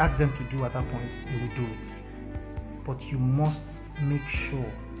 Whatever I ask them to do at that point, they will do it. But you must make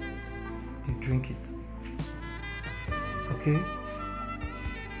sure you drink it. Okay?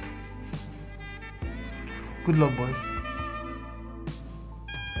 Good luck, boys.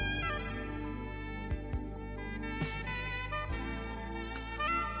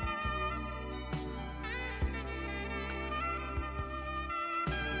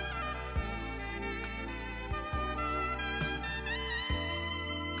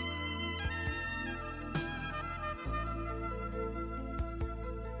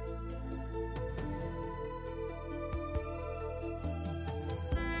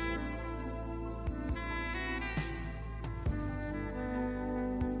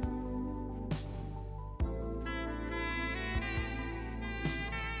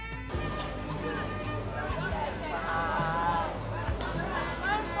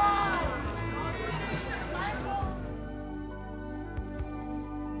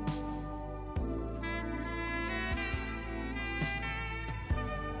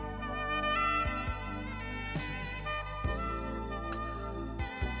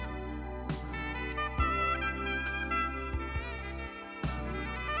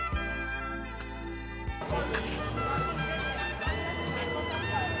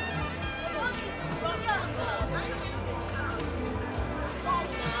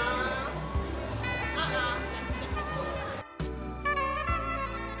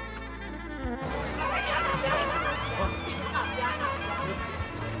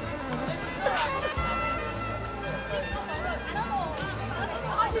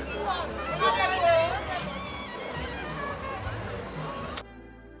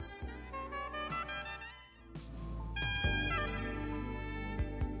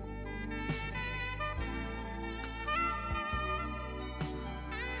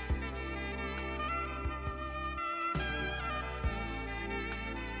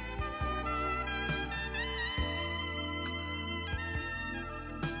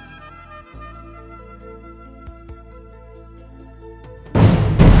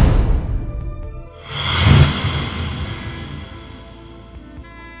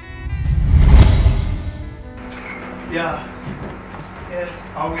 Yeah. Yes,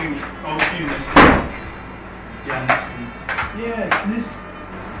 I will see you next time. Yeah, next week. Yes, next.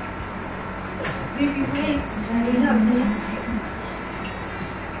 Baby, wait. I have missed you.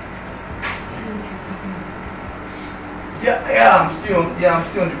 I'm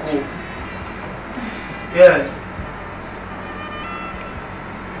still on the call. Yes.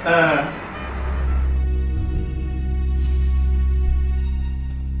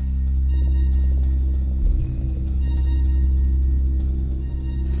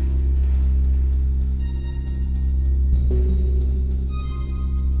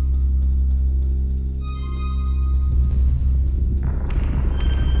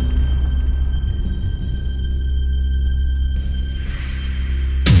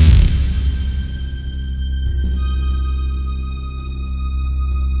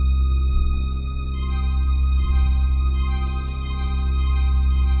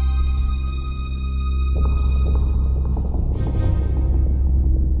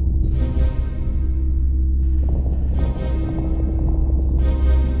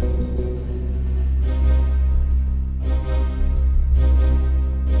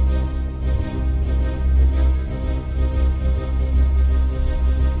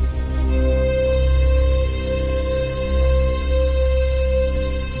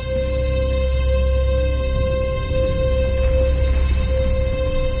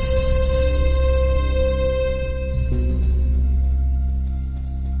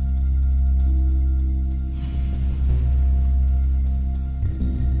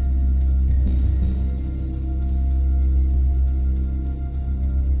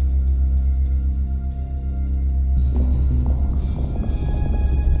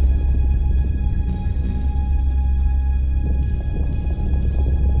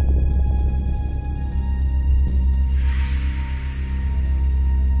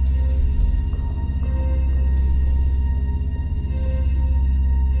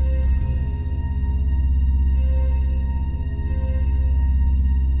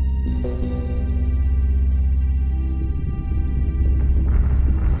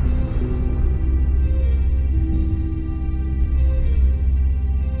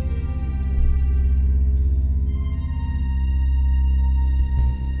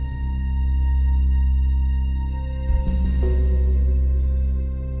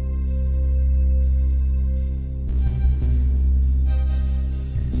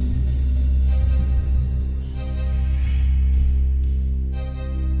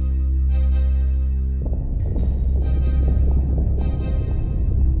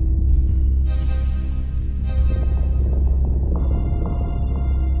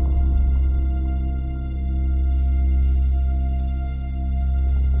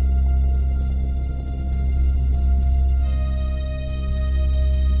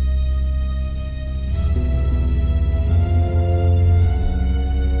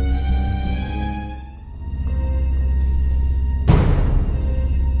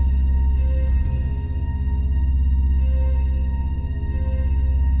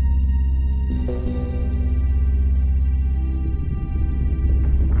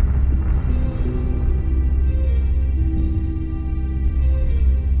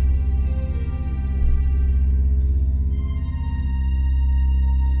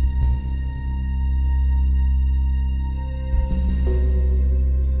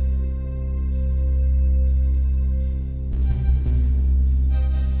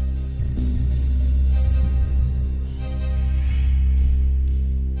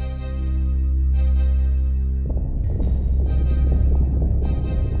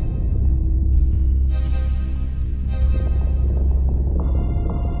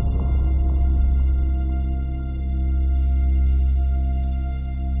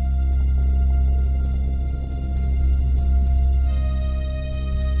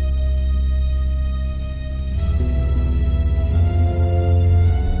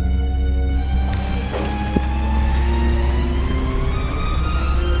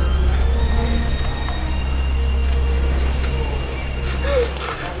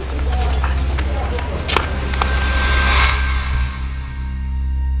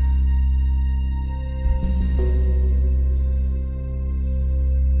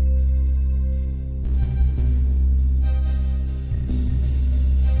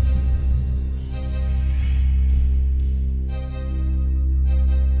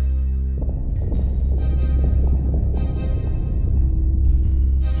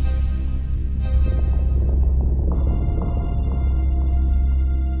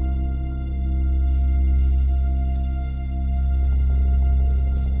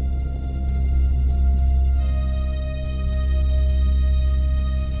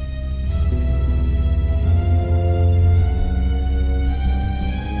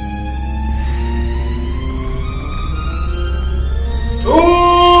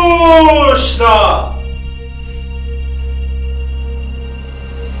 Krishna!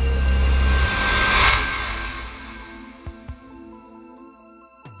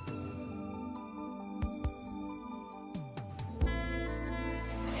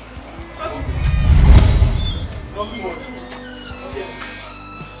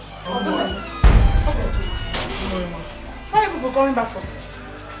 Why are people coming back from?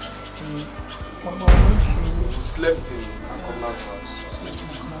 Mama, I went to slept in Akona's house.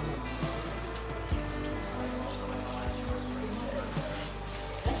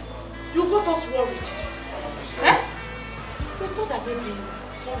 You got us worried. Eh? We thought that maybe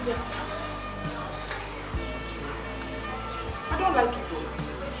something has happened. I don't like it though.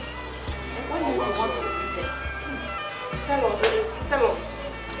 And when you want to sleep there, please tell us.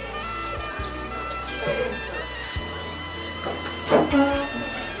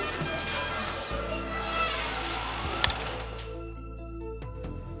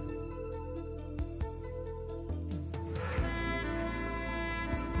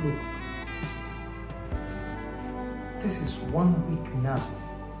 Look, this is 1 week now,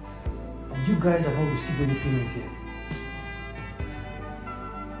 and you guys have not received any payment yet.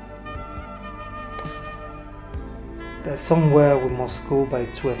 There's somewhere we must go by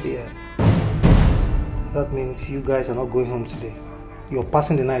 12 a.m. That means you guys are not going home today. You're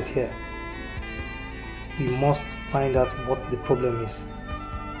passing the night here. We must find out what the problem is.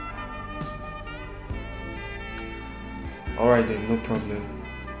 Alright then, no problem.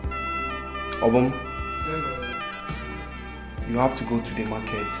 Obum, you have to go to the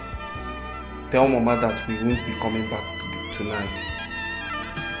market. Tell Mama that we won't be coming back tonight.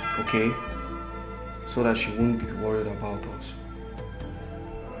 Okay? So that she won't be worried about us.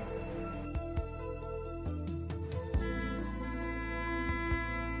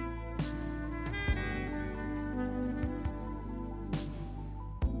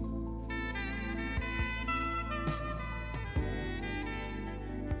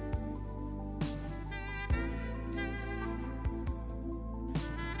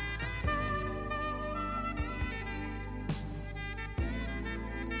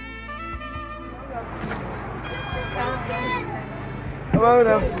 Well,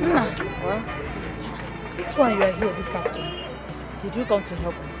 this one you are here this afternoon. Did you come to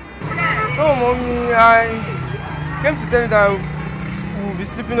help me? No, Mommy, I came to tell you that we will be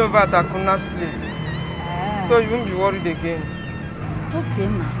sleeping over at Akuna's place. So you won't be worried again. Okay,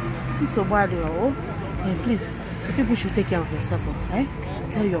 now. This is so bad, oh. And please, the people should take care of yourself, eh?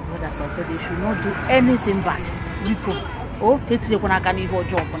 Tell your brothers I said they should not do anything bad. Biko. Oh, let's see when I can even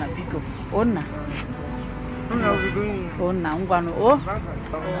job on a Biko. Oh, na. No, we're going. Oh, na. I'm going to. Oh.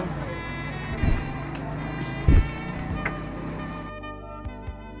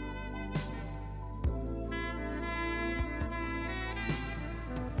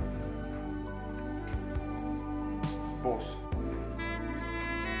 Boss.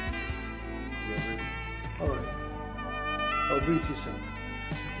 Alright. I'll bring it to you soon.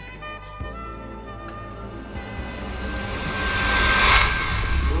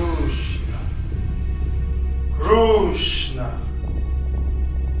 Krishna.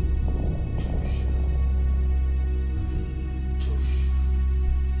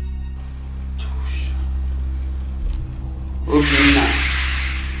 Obinna,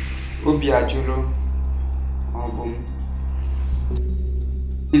 Obiajulu, Obum.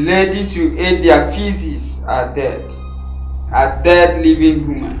 The ladies you ate their feces are dead living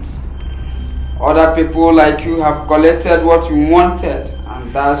humans. Other people like you have collected what you wanted,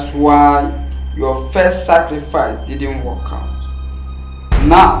 and that's why your first sacrifice didn't work out.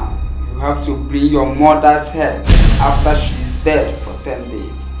 Now, you have to bring your mother's head after she is dead for 10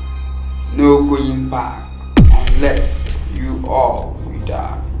 days. No going back unless you all will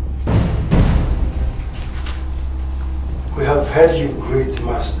die. We have heard you, great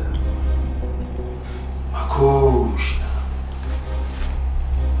master. Makosh.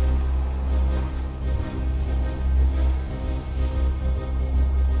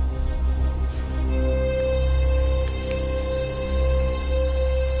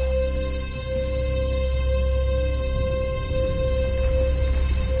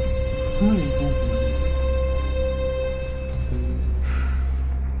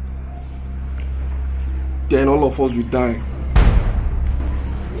 Then all of us will die.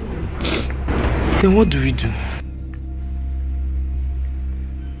 Then what do we do?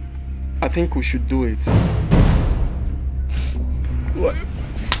 I think we should do it.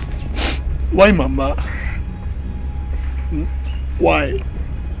 Why, Mama? Why?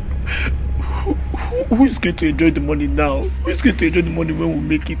 Who is going to enjoy the money now? Who is going to enjoy the money when we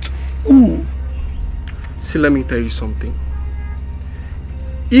make it? Who? See, let me tell you something.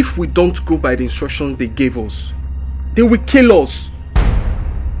 if we don't go by the instructions they gave us, they will kill us.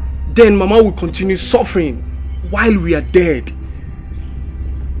 Then Mama will continue suffering while we are dead.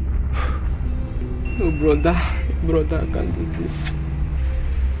 No, brother, I can't do this.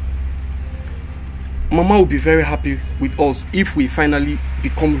 Mama will be very happy with us if we finally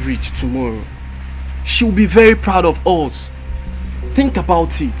become rich tomorrow. She will be very proud of us. Think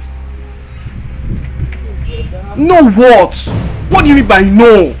about it. No what? What do you mean by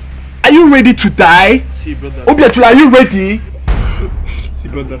no? Are you ready to die? See, brother. Obiachula, are you ready? See,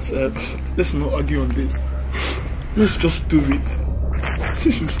 brother, let's not argue on this. Let's just do it.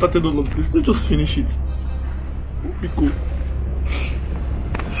 Since we started all of this, let's just finish it. We go.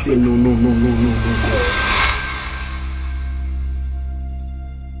 Say no.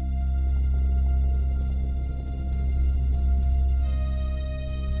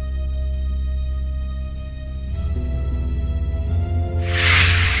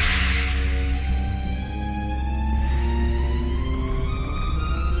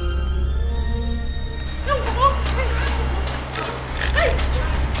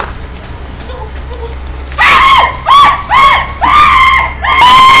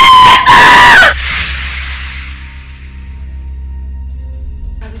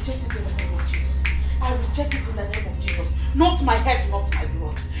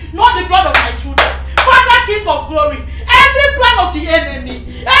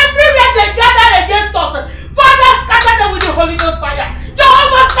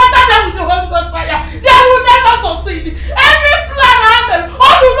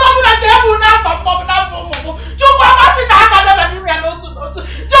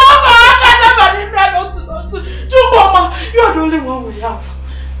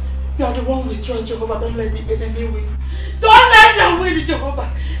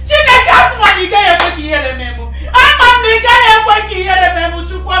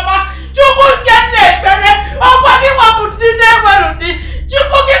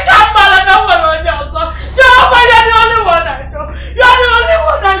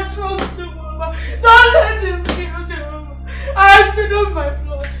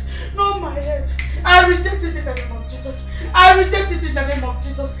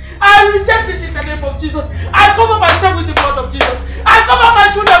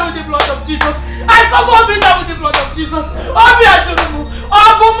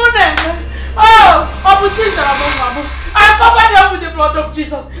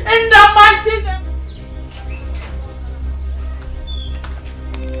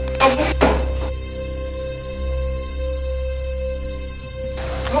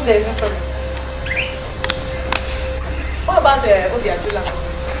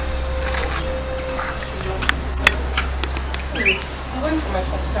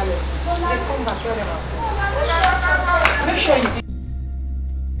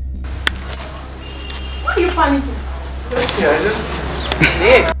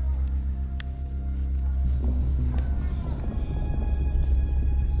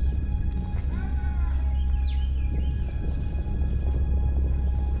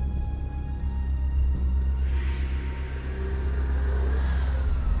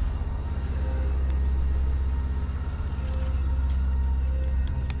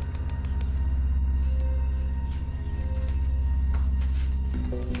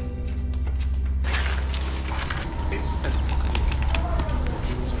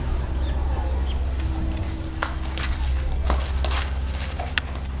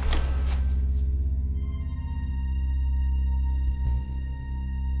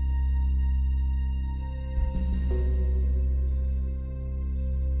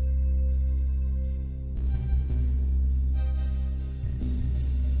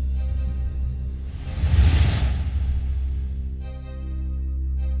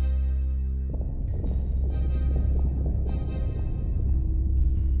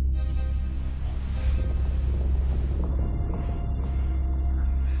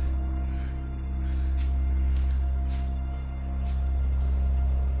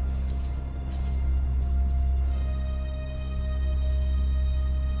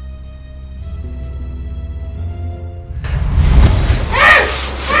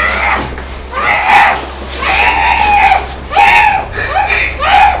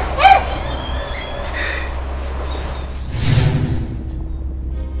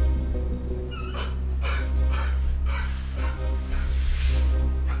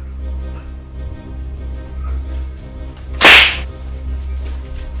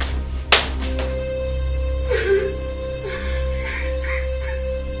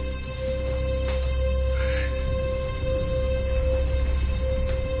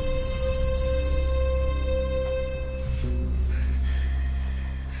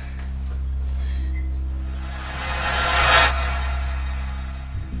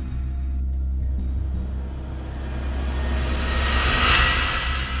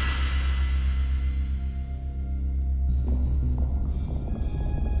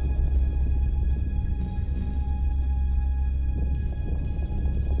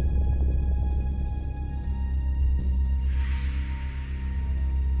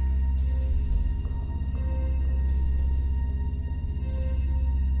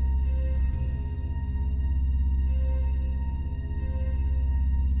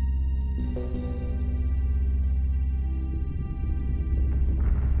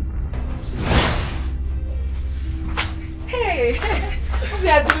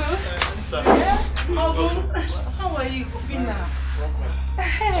 How are you, Bina? I'm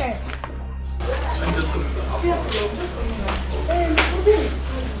just coming back. Yes, sir. Just coming back.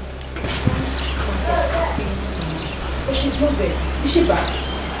 But she's not there. Is she back?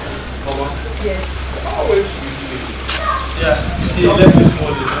 Mama? Yes. I'll wait to meet you. Yeah, he left this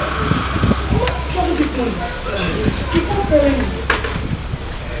morning. What trouble this morning? Keep on telling me.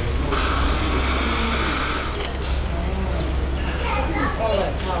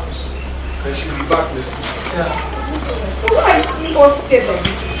 And she'll be back next week. Yeah. Why are you all scared of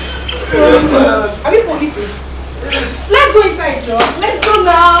this? Are we politics? Let's go inside, Joe. Let's go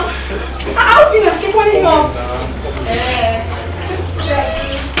now. I'll be keep on you up.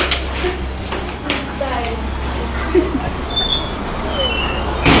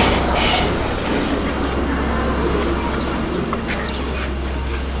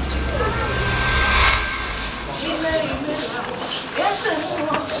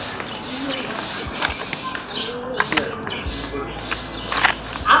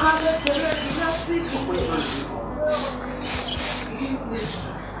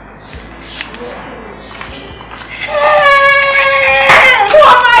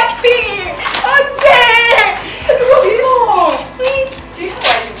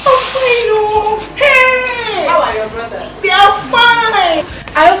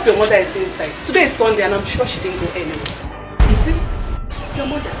 Your mother is inside. Today is Sunday and I'm sure she didn't go anywhere. You see? Your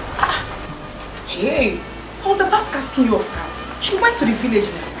mother. Hey, I was about asking you of her. She went to the village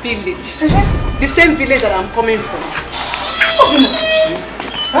now. Village? The same village that I'm coming from.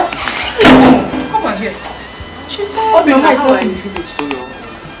 Huh? Come on here. She said Mama is not in the village. So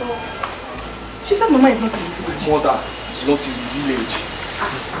She said Mama is not in the village. mother is not in the village.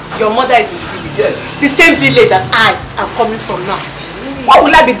 Your mother is in the village? Yes. The same village that I am coming from now. What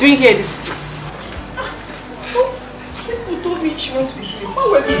will I be doing here in the city? People told me she went to the village. I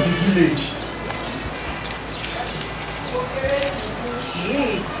went to the village.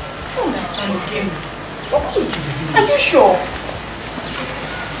 Hey, I don't understand again. I went to the village. Are you sure?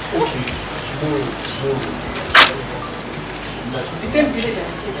 Okay, tomorrow. The same village that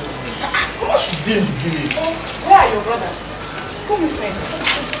I came from. Mama should be in the village. Where are your brothers? Come inside.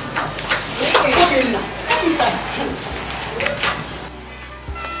 Okay, now. Come inside.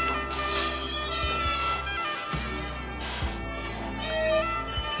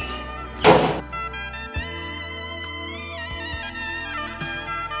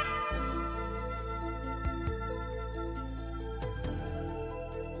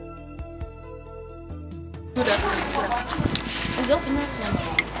 Good afternoon. Is the opener's name?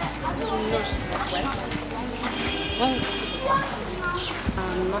 No, she's not well. When will she be back?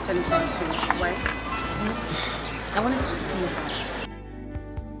 Not anytime soon. Why? I wanted to see her.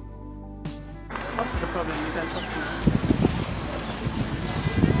 What is the problem? You can talk to me.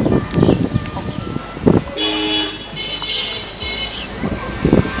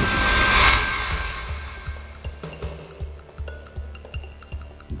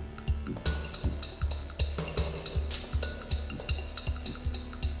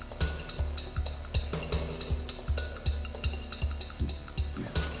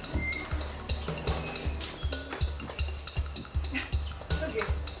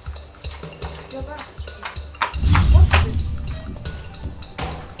 What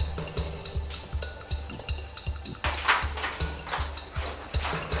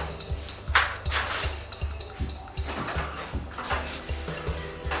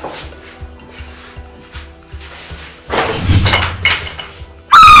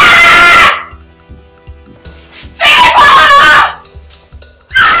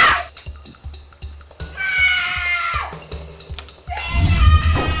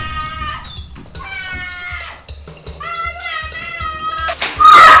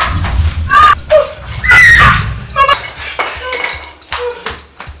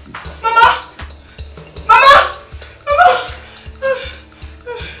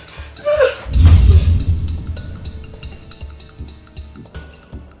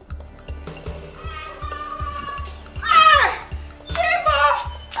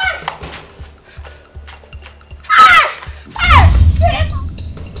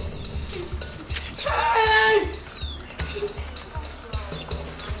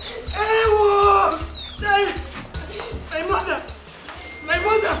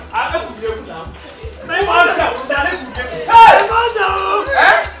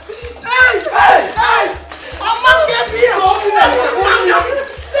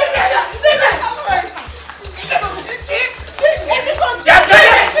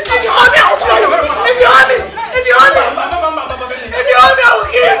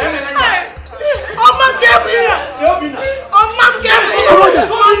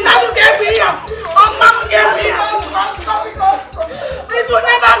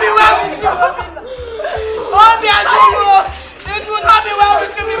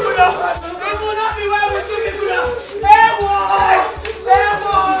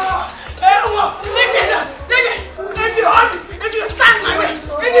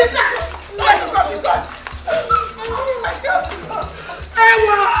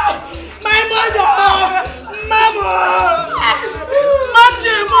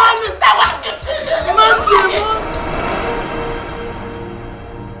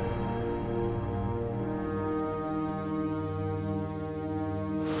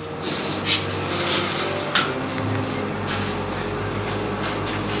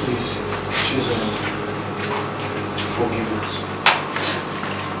Please, Jesus, forgive us.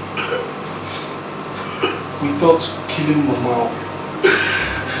 We thought killing Mama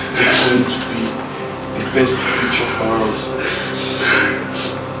was going to be the best future for us.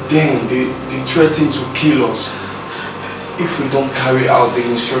 Then they threatened to kill us if we don't carry out the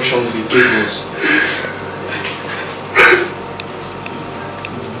instructions they gave us.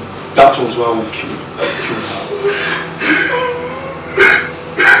 That was why we killed her.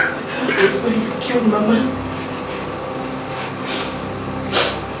 That was when you killed Mama.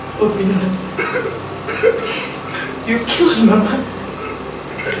 Obina. You killed Mama.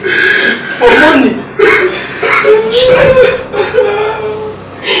 For money.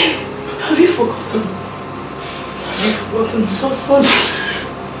 Have you forgotten? Have you forgotten so son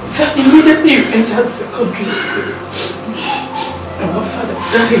that immediately you entered secondary school, our father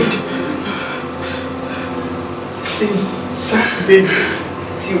died? Since that day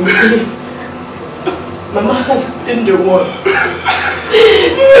till date, Mama has been the one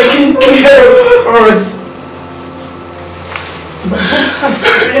taking care of us. Mama has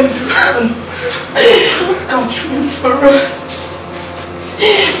been the one catering for us.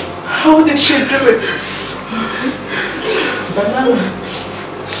 How did she do it? Banana.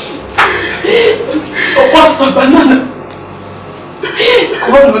 What's a banana?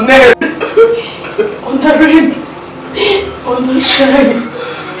 On the nail, on the ring, on the shrine.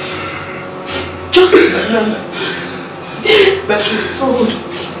 Just a banana that she sold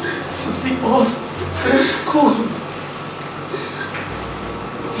to see us through school.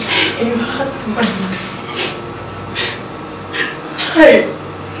 And you had the mind. Child,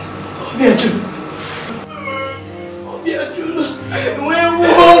 Obiajulu,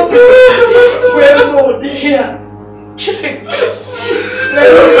 we're here. Check.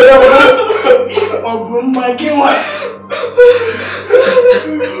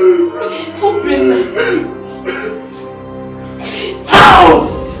 How?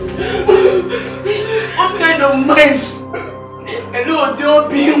 What kind of mind? Hello, don't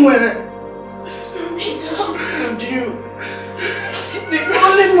be where? How could you? The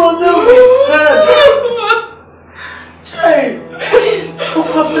only mother we had. Child.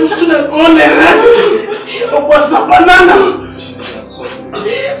 What's a banana?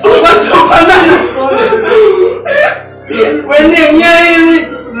 What's a banana? When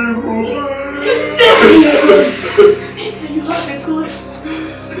you have the goods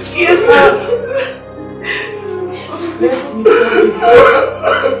to give her. Let me tell you,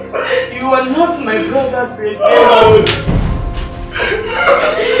 you are not my brother's again.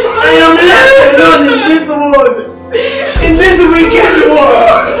 I am left alone in this world. In this wicked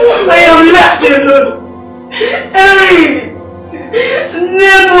world, I am left alone. Hey!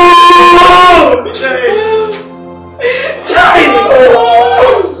 Nemo!